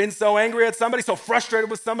 You ever been so angry at somebody, so frustrated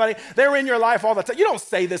with somebody? They're in your life all the time. You don't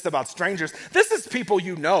say this about strangers. This is people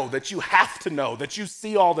you know, that you have to know, that you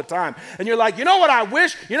see all the time. And you're like, you know what I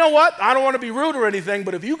wish? You know what? I don't want to be rude or anything,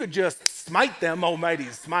 but if you could just smite them, almighty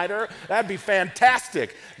smiter, that'd be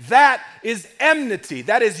fantastic. That is enmity.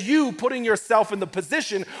 That is you putting yourself in the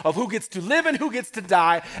position of who gets to live and who gets to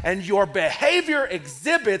die, and your behavior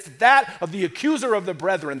exhibits that of the accuser of the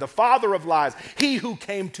brethren, the father of lies, he who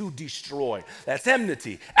came to destroy. That's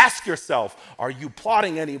enmity. Ask yourself, are you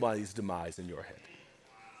plotting anybody's demise in your head?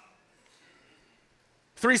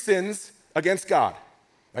 3 sins against God: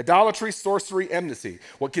 idolatry, sorcery, enmity.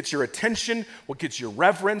 What gets your attention, what gets your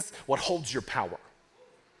reverence, what holds your power.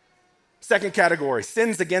 Second category,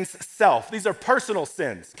 sins against self. These are personal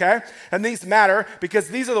sins, okay? And these matter because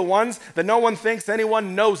these are the ones that no one thinks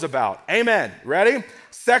anyone knows about. Amen. Ready?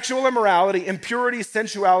 Sexual immorality, impurity,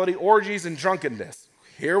 sensuality, orgies, and drunkenness.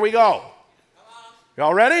 Here we go.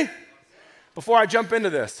 Y'all ready? Before I jump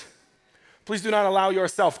into this, please do not allow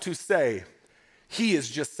yourself to say, he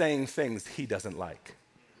is just saying things he doesn't like.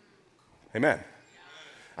 Amen.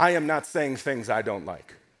 I am not saying things I don't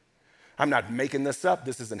like. I'm not making this up.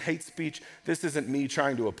 This isn't hate speech. This isn't me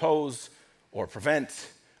trying to oppose or prevent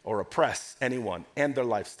or oppress anyone and their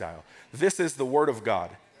lifestyle. This is the Word of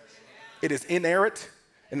God. It is inerrant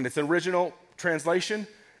in its original translation.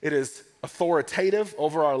 It is authoritative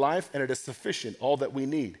over our life, and it is sufficient, all that we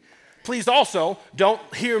need. Please also don't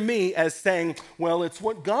hear me as saying, well, it's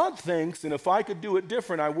what God thinks, and if I could do it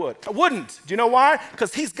different, I would. I wouldn't. Do you know why?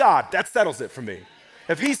 Because he's God. That settles it for me.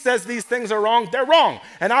 If he says these things are wrong, they're wrong,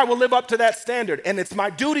 and I will live up to that standard, and it's my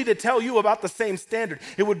duty to tell you about the same standard.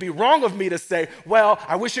 It would be wrong of me to say, well,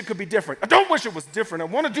 I wish it could be different. I don't wish it was different. I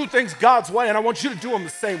want to do things God's way, and I want you to do them the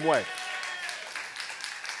same way.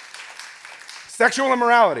 Sexual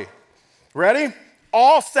immorality. Ready?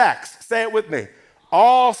 All sex, say it with me,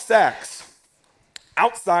 all sex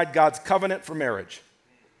outside God's covenant for marriage.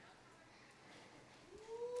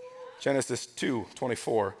 Genesis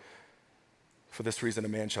 2:24. For this reason, a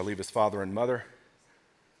man shall leave his father and mother,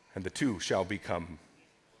 and the two shall become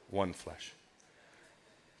one flesh.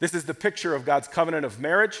 This is the picture of God's covenant of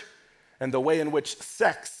marriage and the way in which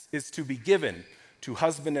sex is to be given to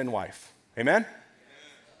husband and wife. Amen?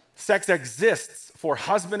 Sex exists for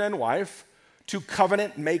husband and wife, to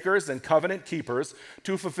covenant makers and covenant keepers,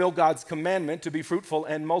 to fulfill God's commandment to be fruitful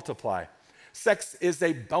and multiply. Sex is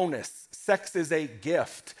a bonus. Sex is a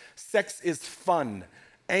gift. Sex is fun.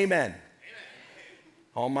 Amen.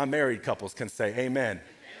 All my married couples can say amen.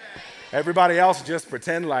 Everybody else just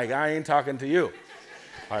pretend like I ain't talking to you.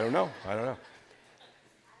 I don't know.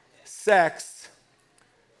 Sex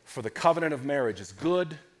for the covenant of marriage is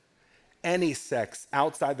good. Any sex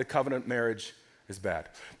outside the covenant marriage is bad.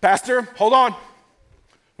 Pastor, hold on.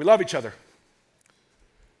 We love each other.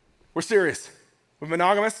 We're serious. We're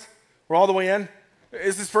monogamous. We're all the way in.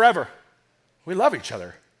 This is forever. We love each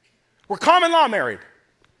other. We're common law married.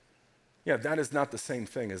 Yeah, that is not the same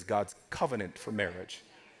thing as God's covenant for marriage.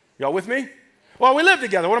 Y'all with me? Well, we live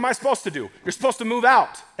together. What am I supposed to do? You're supposed to move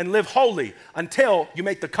out and live holy until you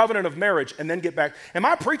make the covenant of marriage and then get back. Am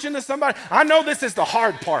I preaching to somebody? I know this is the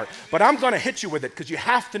hard part, but I'm going to hit you with it because you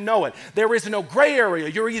have to know it. There is no gray area.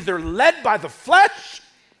 You're either led by the flesh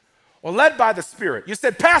or led by the Spirit. You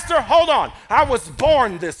said, Pastor, hold on. I was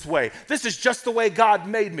born this way. This is just the way God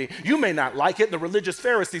made me. You may not like it. The religious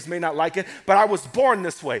Pharisees may not like it, but I was born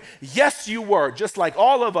this way. Yes, you were, just like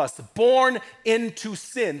all of us, born into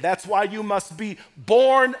sin. That's why you must be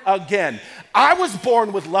born again. I was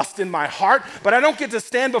born with lust in my heart, but I don't get to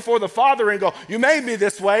stand before the Father and go, you made me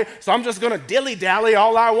this way, so I'm just going to dilly-dally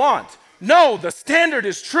all I want. No, the standard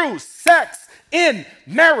is true. Sex in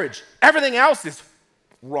marriage. Everything else is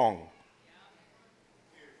wrong.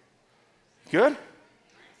 Good?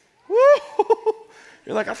 Woo!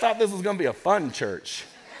 You're like, I thought this was going to be a fun church.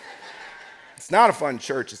 It's not a fun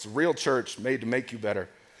church. It's a real church made to make you better.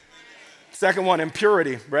 Second one,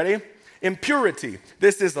 impurity. Ready? Impurity.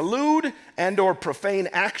 This is lewd and or profane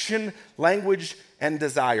action, language, and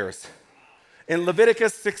desires. In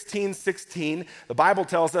Leviticus 16:16, the Bible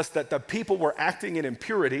tells us that the people were acting in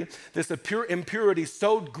impurity. This impurity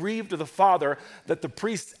so grieved the Father that the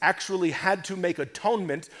priests actually had to make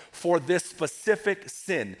atonement for this specific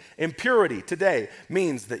sin. Impurity today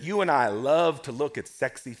means that you and I love to look at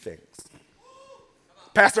sexy things.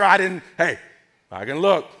 Pastor, I can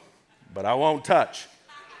look, but I won't touch.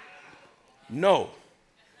 No,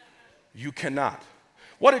 you cannot.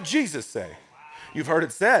 What did Jesus say? You've heard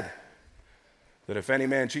it said that if any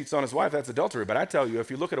man cheats on his wife, that's adultery. But I tell you,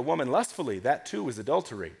 if you look at a woman lustfully, that too is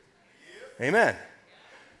adultery. Amen.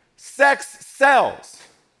 Sex sells.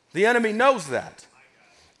 The enemy knows that.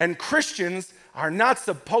 And Christians are not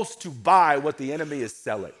supposed to buy what the enemy is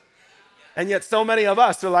selling. And yet so many of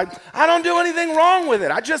us are like, I don't do anything wrong with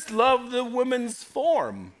it. I just love the women's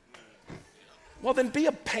form. Well, then be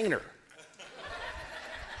a painter.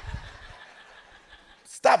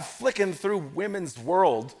 Stop flicking through Women's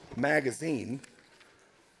World magazine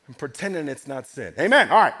and pretending it's not sin. Amen.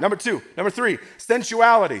 All right, number three,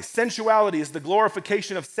 sensuality. Sensuality is the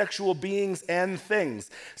glorification of sexual beings and things.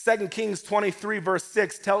 2 Kings 23 verse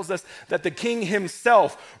 6 tells us that the king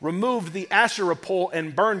himself removed the Asherah pole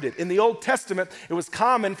and burned it. In the Old Testament, it was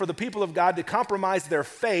common for the people of God to compromise their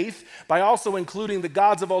faith by also including the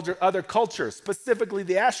gods of other cultures, specifically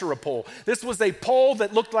the Asherah pole. This was a pole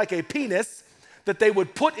that looked like a penis that they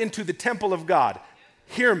would put into the temple of God.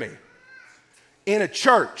 Hear me. In a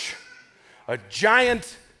church, a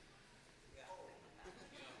giant,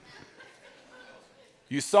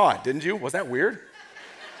 you saw it, didn't you? Was that weird?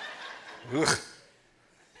 Ugh.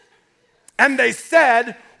 And they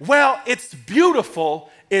said, well, it's beautiful,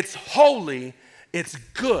 it's holy, it's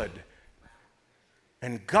good.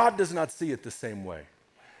 And God does not see it the same way.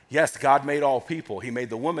 Yes, God made all people. He made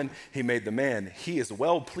the woman, he made the man. He is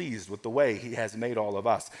well pleased with the way he has made all of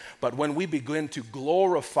us. But when we begin to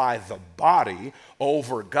glorify the body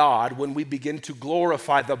over God, when we begin to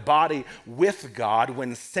glorify the body with God,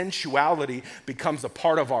 when sensuality becomes a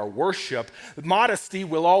part of our worship, modesty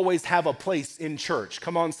will always have a place in church.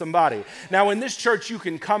 Come on, somebody. Now, in this church, you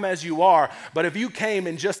can come as you are, but if you came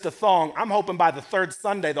in just a thong, I'm hoping by the third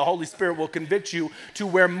Sunday, the Holy Spirit will convict you to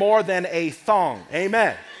wear more than a thong.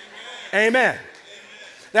 Amen. Amen.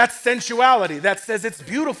 That's sensuality. That says it's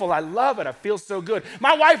beautiful. I love it. I feel so good.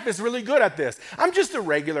 My wife is really good at this. I'm just a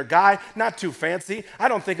regular guy, not too fancy. I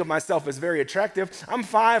don't think of myself as very attractive. I'm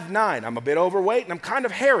 5'9". I'm a bit overweight and I'm kind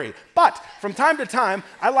of hairy. But from time to time,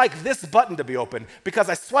 I like this button to be open because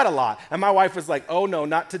I sweat a lot. And my wife was like, oh no,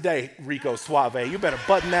 not today, Rico Suave. You better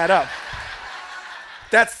button that up.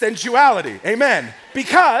 That's sensuality. Amen.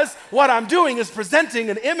 Because what I'm doing is presenting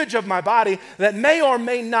an image of my body that may or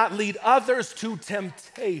may not lead others to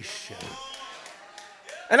temptation.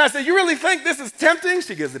 And I said, you really think this is tempting?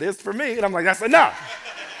 She goes, it is for me. And I'm like, that's enough.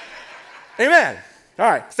 Amen.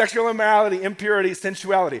 All right, sexual immorality, impurity,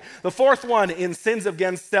 sensuality. The fourth one in sins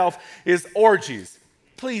against self is orgies.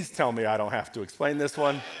 Please tell me I don't have to explain this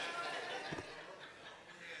one.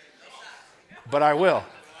 But I will.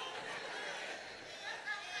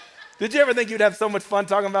 Did you ever think you'd have so much fun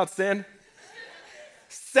talking about sin?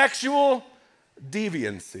 Sexual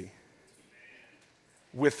deviancy,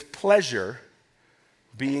 with pleasure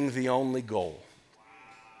being the only goal.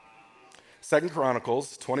 2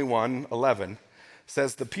 Chronicles 21:11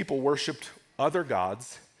 says the people worshiped other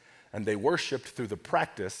gods and they worshiped through the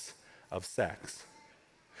practice of sex.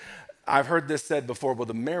 I've heard this said before, well,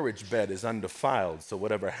 the marriage bed is undefiled, so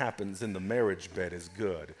whatever happens in the marriage bed is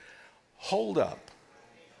good. Hold up.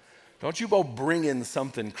 Don't you go bring in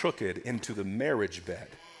something crooked into the marriage bed.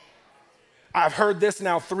 I've heard this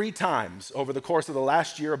now 3 times over the course of the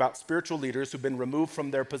last year about spiritual leaders who've been removed from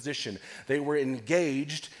their position. They were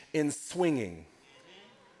engaged in swinging.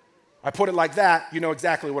 I put it like that, you know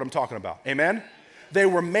exactly what I'm talking about. Amen? They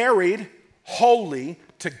were married, holy,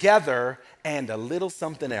 together, and a little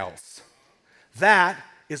something else. That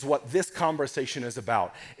is what this conversation is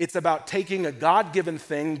about. It's about taking a God-given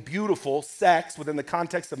thing, beautiful, sex, within the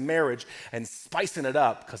context of marriage, and spicing it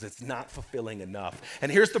up because it's not fulfilling enough. And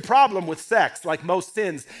here's the problem with sex, like most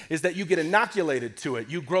sins, is that you get inoculated to it.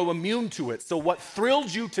 You grow immune to it. So what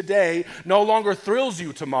thrills you today no longer thrills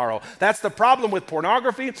you tomorrow. That's the problem with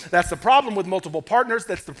pornography. That's the problem with multiple partners.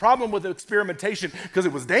 That's the problem with experimentation, because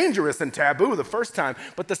it was dangerous and taboo the first time,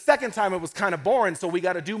 but the second time it was kind of boring, so we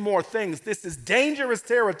got to do more things. This is dangerous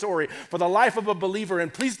territory for the life of a believer,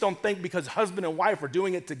 and please don't think because husband and wife are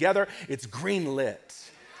doing it together, it's green lit.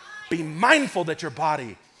 Be mindful that your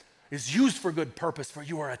body is used for good purpose, for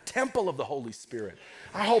you are a temple of the Holy Spirit.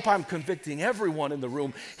 I hope I'm convicting everyone in the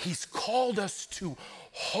room. He's called us to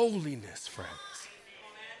holiness, friends.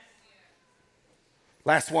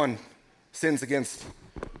 Last one, sins against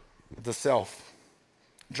the self,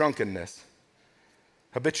 drunkenness.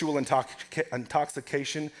 Habitual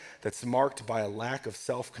intoxication that's marked by a lack of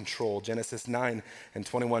self-control. Genesis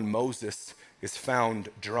 9:21, Moses is found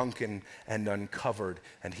drunken and uncovered,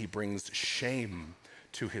 and he brings shame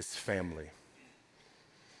to his family.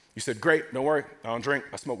 You said, great, don't worry, I don't drink,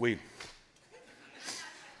 I smoke weed.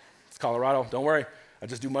 It's Colorado, don't worry, I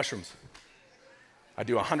just do mushrooms. I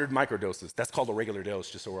do 100 microdoses. That's called a regular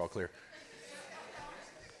dose, just so we're all clear.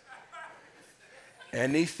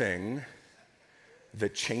 Anything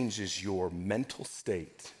that changes your mental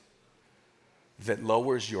state that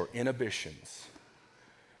lowers your inhibitions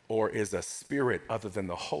or is a spirit other than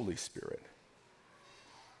the Holy Spirit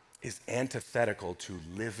is antithetical to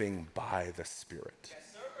living by the Spirit.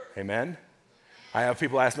 Amen? I have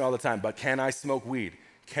people ask me all the time, but can I smoke weed?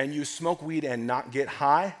 Can you smoke weed and not get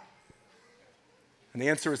high? And the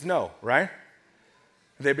answer is no, right?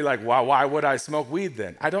 They'd be like, why would I smoke weed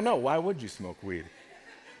then? I don't know. Why would you smoke weed?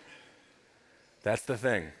 That's the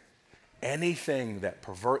thing. Anything that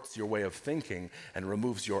perverts your way of thinking and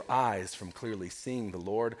removes your eyes from clearly seeing the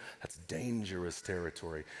Lord, that's dangerous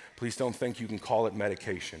territory. Please don't think you can call it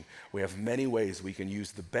medication. We have many ways we can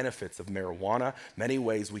use the benefits of marijuana, many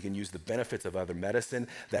ways we can use the benefits of other medicine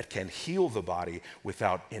that can heal the body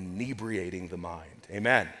without inebriating the mind.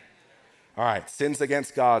 Amen. All right, sins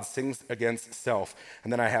against God, sins against self.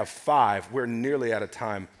 And then I have 5. We're nearly out of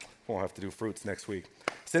time. We'll have to do fruits next week.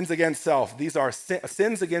 Sins against self. These are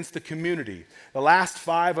sins against the community. The last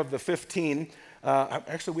 5 of the 15,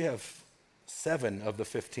 actually we have 7 of the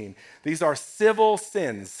 15. These are civil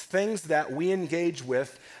sins, things that we engage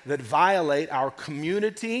with that violate our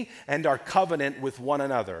community and our covenant with one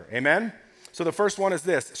another. Amen? So the first one is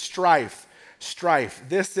this, strife. Strife.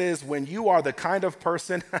 This is when you are the kind of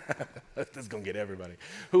person, this is going to get everybody,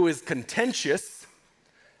 who is contentious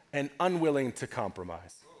and unwilling to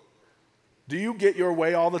compromise. Do you get your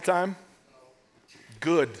way all the time?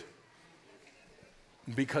 Good.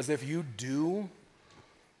 Because if you do,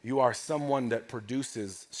 you are someone that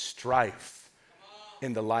produces strife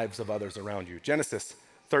in the lives of others around you. Genesis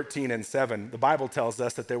 13:7, the Bible tells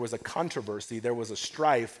us that there was a controversy, there was a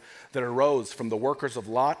strife that arose from the workers of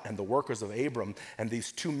Lot and the workers of Abram, and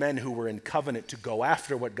these 2 men who were in covenant to go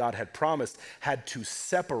after what God had promised had to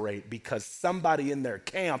separate because somebody in their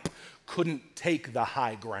camp couldn't take the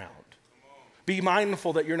high ground. Be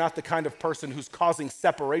mindful that you're not the kind of person who's causing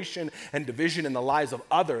separation and division in the lives of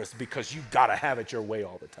others because you gotta have it your way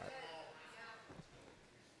all the time.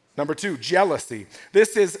 Number 2, jealousy.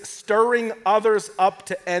 This is stirring others up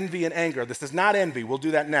to envy and anger. This is not envy. We'll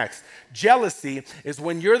do that next. Jealousy is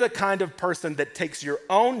when you're the kind of person that takes your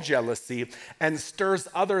own jealousy and stirs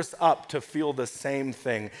others up to feel the same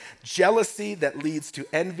thing. Jealousy that leads to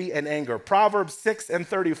envy and anger. Proverbs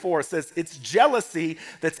 6:34 says it's jealousy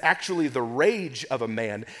that's actually the rage of a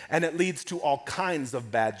man, and it leads to all kinds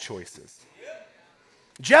of bad choices.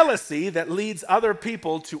 Jealousy that leads other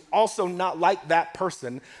people to also not like that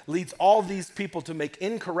person leads all these people to make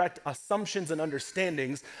incorrect assumptions and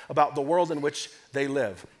understandings about the world in which they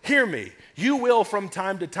live. Hear me. You will from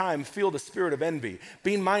time to time feel the spirit of envy.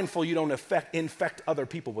 Being mindful you don't infect other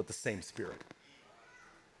people with the same spirit.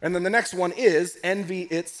 And then the next one is envy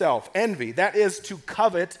itself. Envy, that is to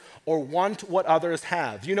covet or want what others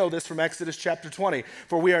have. You know this from Exodus chapter 20.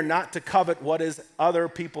 For we are not to covet what is other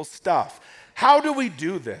people's stuff. How do we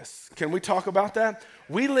do this? Can we talk about that?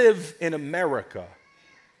 We live in America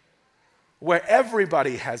where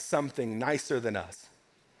everybody has something nicer than us.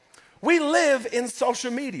 We live in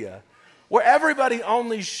social media where everybody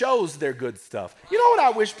only shows their good stuff. You know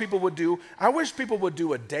what I wish people would do? I wish people would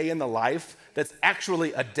do a day in the life that's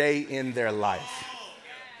actually a day in their life.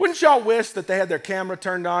 Wouldn't y'all wish that they had their camera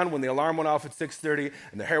turned on when the alarm went off at 6:30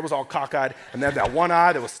 and their hair was all cockeyed and they had that one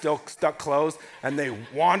eye that was still stuck closed and they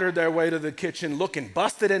wandered their way to the kitchen looking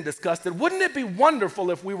busted and disgusted? Wouldn't it be wonderful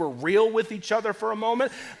if we were real with each other for a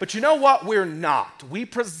moment? But you know what? We're not. We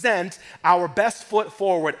present our best foot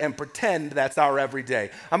forward and pretend that's our everyday.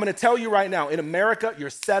 I'm going to tell you right now, in America, you're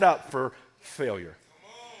set up for failure.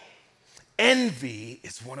 Envy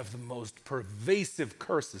is one of the most pervasive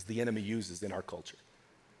curses the enemy uses in our culture.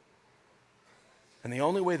 And the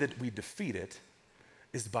only way that we defeat it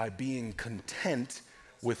is by being content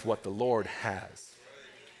with what the Lord has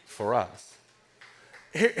for us.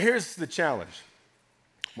 Here's the challenge.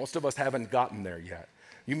 Most of us haven't gotten there yet.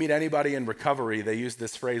 You meet anybody in recovery, they use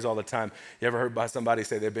this phrase all the time. You ever heard by somebody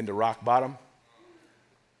say they've been to rock bottom?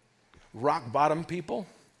 Rock bottom people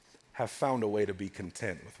have found a way to be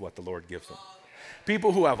content with what the Lord gives them.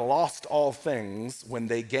 People who have lost all things, when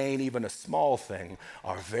they gain even a small thing,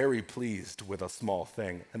 are very pleased with a small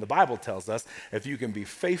thing. And the Bible tells us, if you can be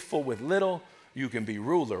faithful with little, you can be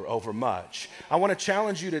ruler over much. I want to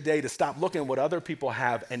challenge you today to stop looking at what other people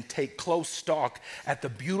have and take close stock at the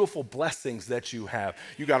beautiful blessings that you have.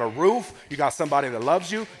 You got a roof, you got somebody that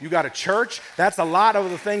loves you, you got a church. That's a lot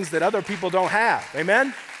of the things that other people don't have.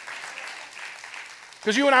 Amen?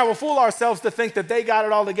 Because you and I will fool ourselves to think that they got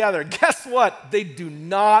it all together. Guess what? They do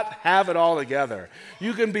not have it all together.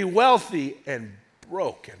 You can be wealthy and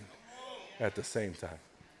broken at the same time.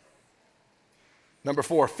 Number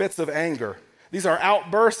 4, fits of anger. These are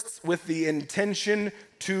outbursts with the intention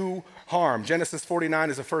to harm. Genesis 49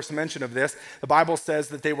 is the first mention of this. The Bible says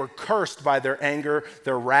that they were cursed by their anger,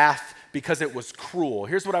 their wrath, because it was cruel.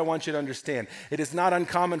 Here's what I want you to understand. It is not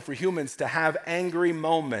uncommon for humans to have angry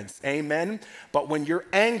moments. Amen? But when your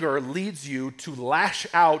anger leads you to lash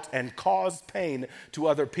out and cause pain to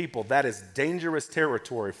other people, that is dangerous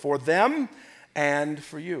territory for them and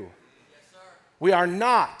for you. Yes, sir. We are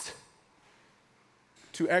not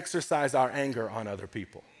to exercise our anger on other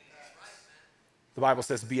people. The Bible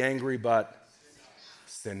says, be angry, but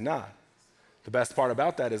sin not. The best part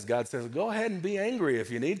about that is God says, go ahead and be angry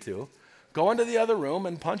if you need to. Go into the other room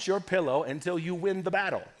and punch your pillow until you win the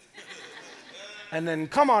battle. And then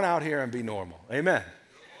come on out here and be normal. Amen.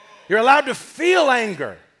 You're allowed to feel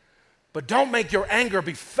anger, but don't make your anger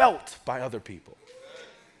be felt by other people.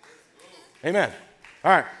 Amen.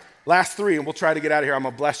 All right. Last three, and we'll try to get out of here. I'm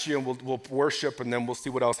going to bless you, and we'll worship, and then we'll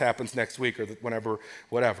see what else happens next week or whenever,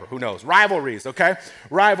 whatever. Who knows? Rivalries, okay?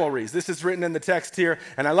 Rivalries. This is written in the text here,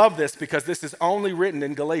 and I love this because this is only written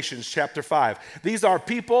in Galatians chapter 5. These are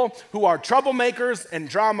people who are troublemakers and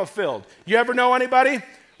drama-filled. You ever know anybody?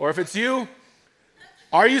 Or if it's you,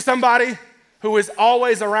 are you somebody who is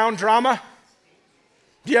always around drama?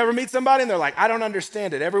 Do you ever meet somebody and they're like, I don't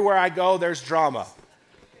understand it. Everywhere I go, there's drama.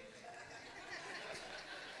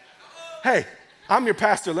 Hey, I'm your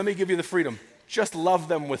pastor. Let me give you the freedom. Just love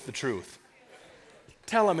them with the truth.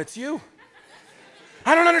 Tell them it's you.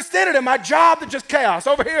 I don't understand it. In my job, it's just chaos.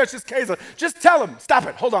 Over here, it's just chaos. Just tell them. Stop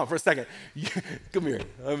it. Hold on for a second. Come here.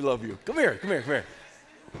 I love you. Come here.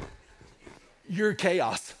 You're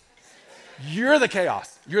chaos. You're the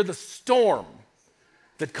chaos. You're the storm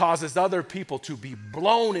that causes other people to be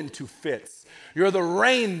blown into fits. You're the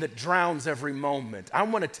rain that drowns every moment. I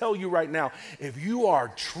want to tell you right now, if you are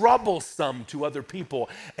troublesome to other people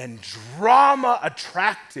and drama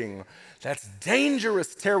attracting, that's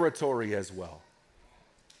dangerous territory as well.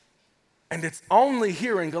 And it's only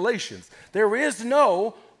here in Galatians. There is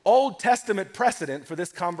no Old Testament precedent for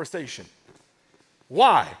this conversation.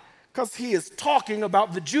 Why? Because he is talking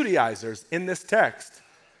about the Judaizers in this text.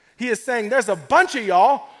 He is saying there's a bunch of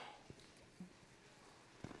y'all,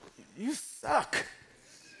 you suck.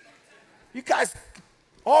 You guys,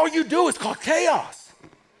 all you do is cause chaos.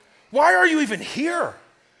 Why are you even here?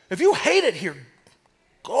 If you hate it here,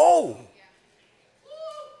 go.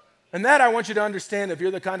 And that I want you to understand, if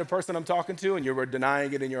you're the kind of person I'm talking to and you're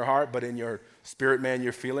denying it in your heart, but in your spirit, man,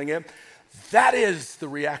 you're feeling it, that is the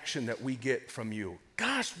reaction that we get from you.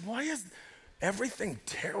 Gosh, why is everything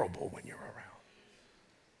terrible when you're around?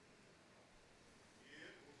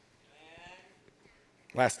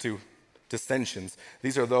 Last two, dissensions.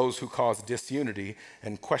 These are those who cause disunity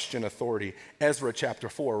and question authority. Ezra chapter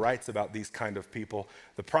 4 writes about these kind of people.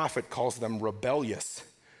 The prophet calls them rebellious,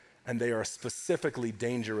 and they are specifically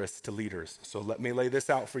dangerous to leaders. So let me lay this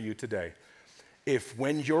out for you today. If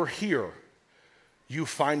when you're here, you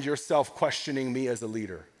find yourself questioning me as a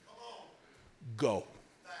leader, go.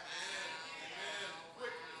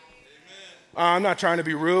 I'm not trying to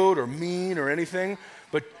be rude or mean or anything,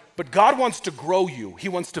 but God wants to grow you. He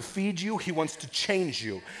wants to feed you. He wants to change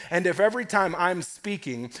you. And if every time I'm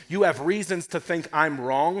speaking, you have reasons to think I'm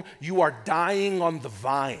wrong, you are dying on the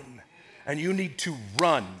vine, and you need to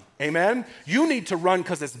run. Amen? You need to run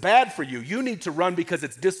because it's bad for you. You need to run because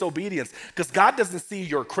it's disobedience. Because God doesn't see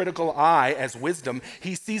your critical eye as wisdom.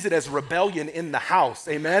 He sees it as rebellion in the house.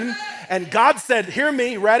 Amen? And God said, hear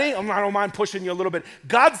me, ready? I don't mind pushing you a little bit.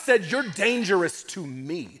 God said, you're dangerous to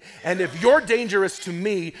me. And if you're dangerous to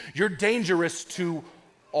me, you're dangerous to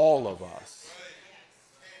all of us.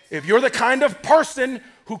 If you're the kind of person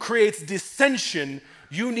who creates dissension,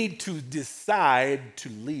 you need to decide to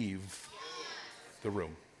leave the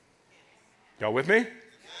room. Y'all with me?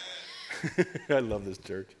 I love this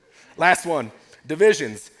church. Last one,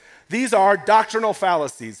 divisions. These are doctrinal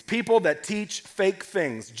fallacies, people that teach fake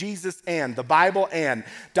things, Jesus and the Bible and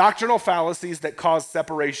doctrinal fallacies that cause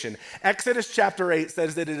separation. Exodus chapter 8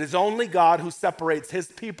 says that it is only God who separates his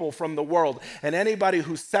people from the world, and anybody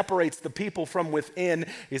who separates the people from within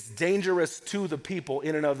is dangerous to the people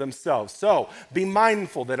in and of themselves. So be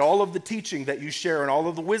mindful that all of the teaching that you share and all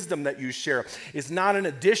of the wisdom that you share is not an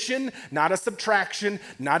addition, not a subtraction,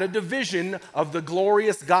 not a division of the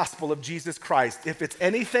glorious gospel of Jesus Christ. If it's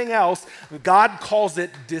anything else, God calls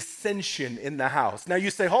it dissension in the house. Now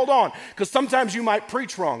you say, hold on, because sometimes you might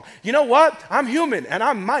preach wrong. You know what? I'm human and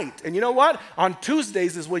I might. And you know what? On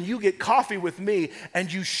Tuesdays is when you get coffee with me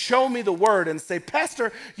and you show me the word and say,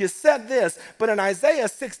 Pastor, you said this, but in Isaiah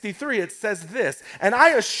 63 it says this. And I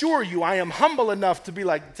assure you, I am humble enough to be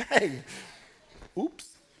like, dang, oops.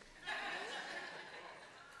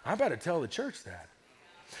 I better tell the church that.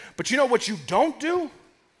 But you know what you don't do?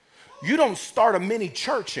 You don't start a mini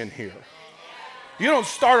church in here. You don't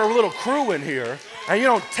start a little crew in here, and you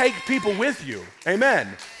don't take people with you.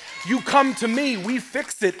 Amen. You come to me, we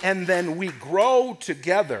fix it, and then we grow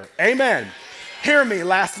together. Amen. Hear me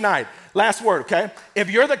last word, okay?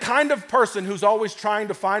 If you're the kind of person who's always trying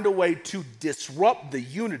to find a way to disrupt the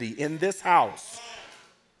unity in this house,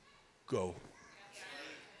 go.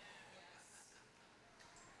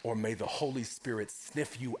 Or may the Holy Spirit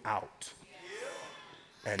sniff you out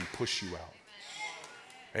and push you out.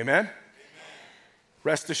 Amen?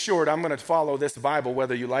 Rest assured, I'm going to follow this Bible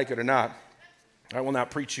whether you like it or not. I will not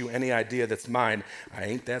preach you any idea that's mine. I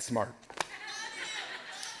ain't that smart.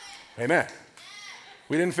 Amen.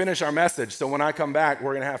 We didn't finish our message, so when I come back,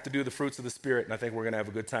 we're going to have to do the fruits of the Spirit, and I think we're going to have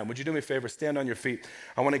a good time. Would you do me a favor? Stand on your feet.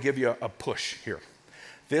 I want to give you a push here.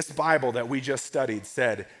 This Bible that we just studied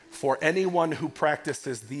said, for anyone who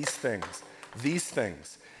practices these things,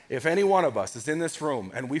 if any one of us is in this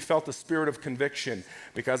room and we felt the spirit of conviction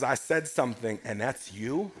because I said something and that's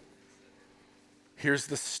you, here's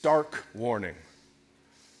the stark warning.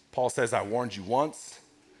 Paul says, I warned you once,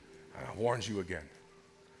 and I warned you again.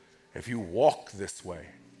 If you walk this way,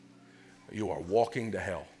 you are walking to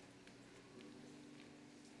hell.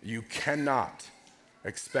 You cannot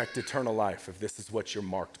expect eternal life if this is what you're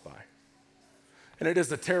marked by. And it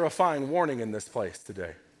is a terrifying warning in this place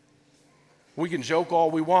today. We can joke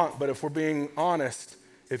all we want, but if we're being honest,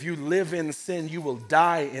 if you live in sin, you will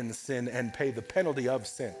die in sin and pay the penalty of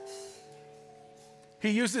sin. He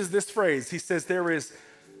uses this phrase. He says there is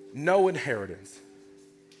no inheritance.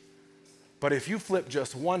 But if you flip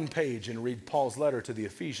just one page and read Paul's letter to the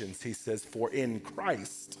Ephesians, he says, for in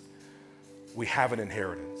Christ we have an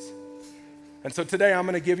inheritance. And so today I'm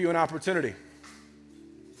going to give you an opportunity.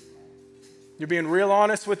 You're being real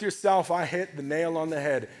honest with yourself. I hit the nail on the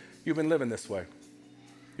head. You've been living this way.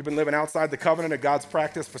 You've been living outside the covenant of God's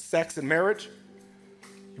practice for sex and marriage.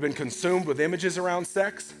 You've been consumed with images around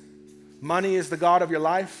sex. Money is the God of your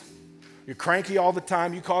life. You're cranky all the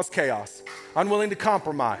time. You cause chaos. Unwilling to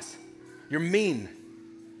compromise. You're mean.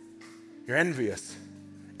 You're envious.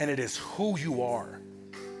 And it is who you are.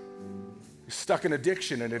 You're stuck in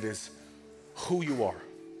addiction, and it is who you are.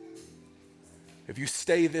 If you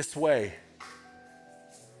stay this way,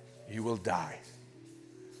 you will die.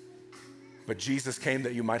 But Jesus came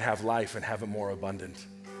that you might have life and have it more abundant.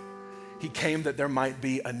 He came that there might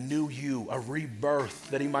be a new you, a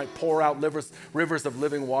rebirth, that he might pour out rivers of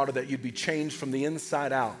living water, that you'd be changed from the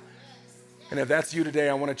inside out. And if that's you today,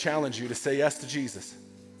 I want to challenge you to say yes to Jesus.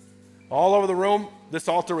 All over the room, this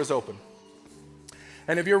altar is open.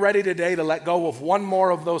 And if you're ready today to let go of one more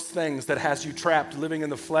of those things that has you trapped living in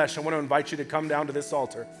the flesh, I want to invite you to come down to this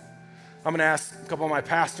altar. I'm going to ask a couple of my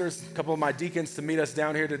pastors, a couple of my deacons to meet us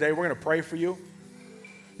down here today. We're going to pray for you.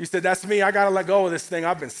 You said, that's me. I got to let go of this thing.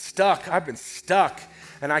 I've been stuck,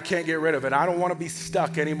 and I can't get rid of it. I don't want to be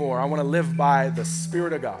stuck anymore. I want to live by the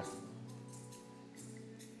Spirit of God.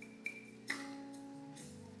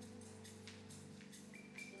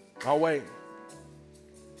 I'll wait.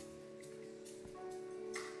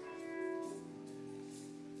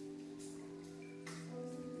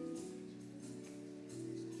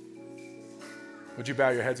 Would you bow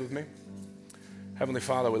your heads with me? Heavenly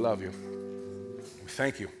Father, we love you. We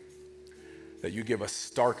thank you that you give us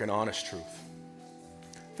stark and honest truth.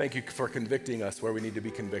 Thank you for convicting us where we need to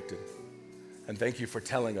be convicted. And thank you for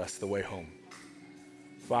telling us the way home.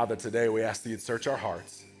 Father, today we ask that you'd search our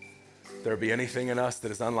hearts. If there be anything in us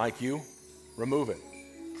that is unlike you, remove it.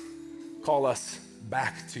 Call us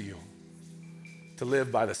back to you, to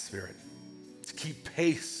live by the Spirit, to keep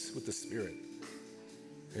pace with the Spirit.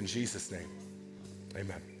 In Jesus' name.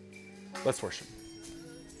 Amen. Let's worship.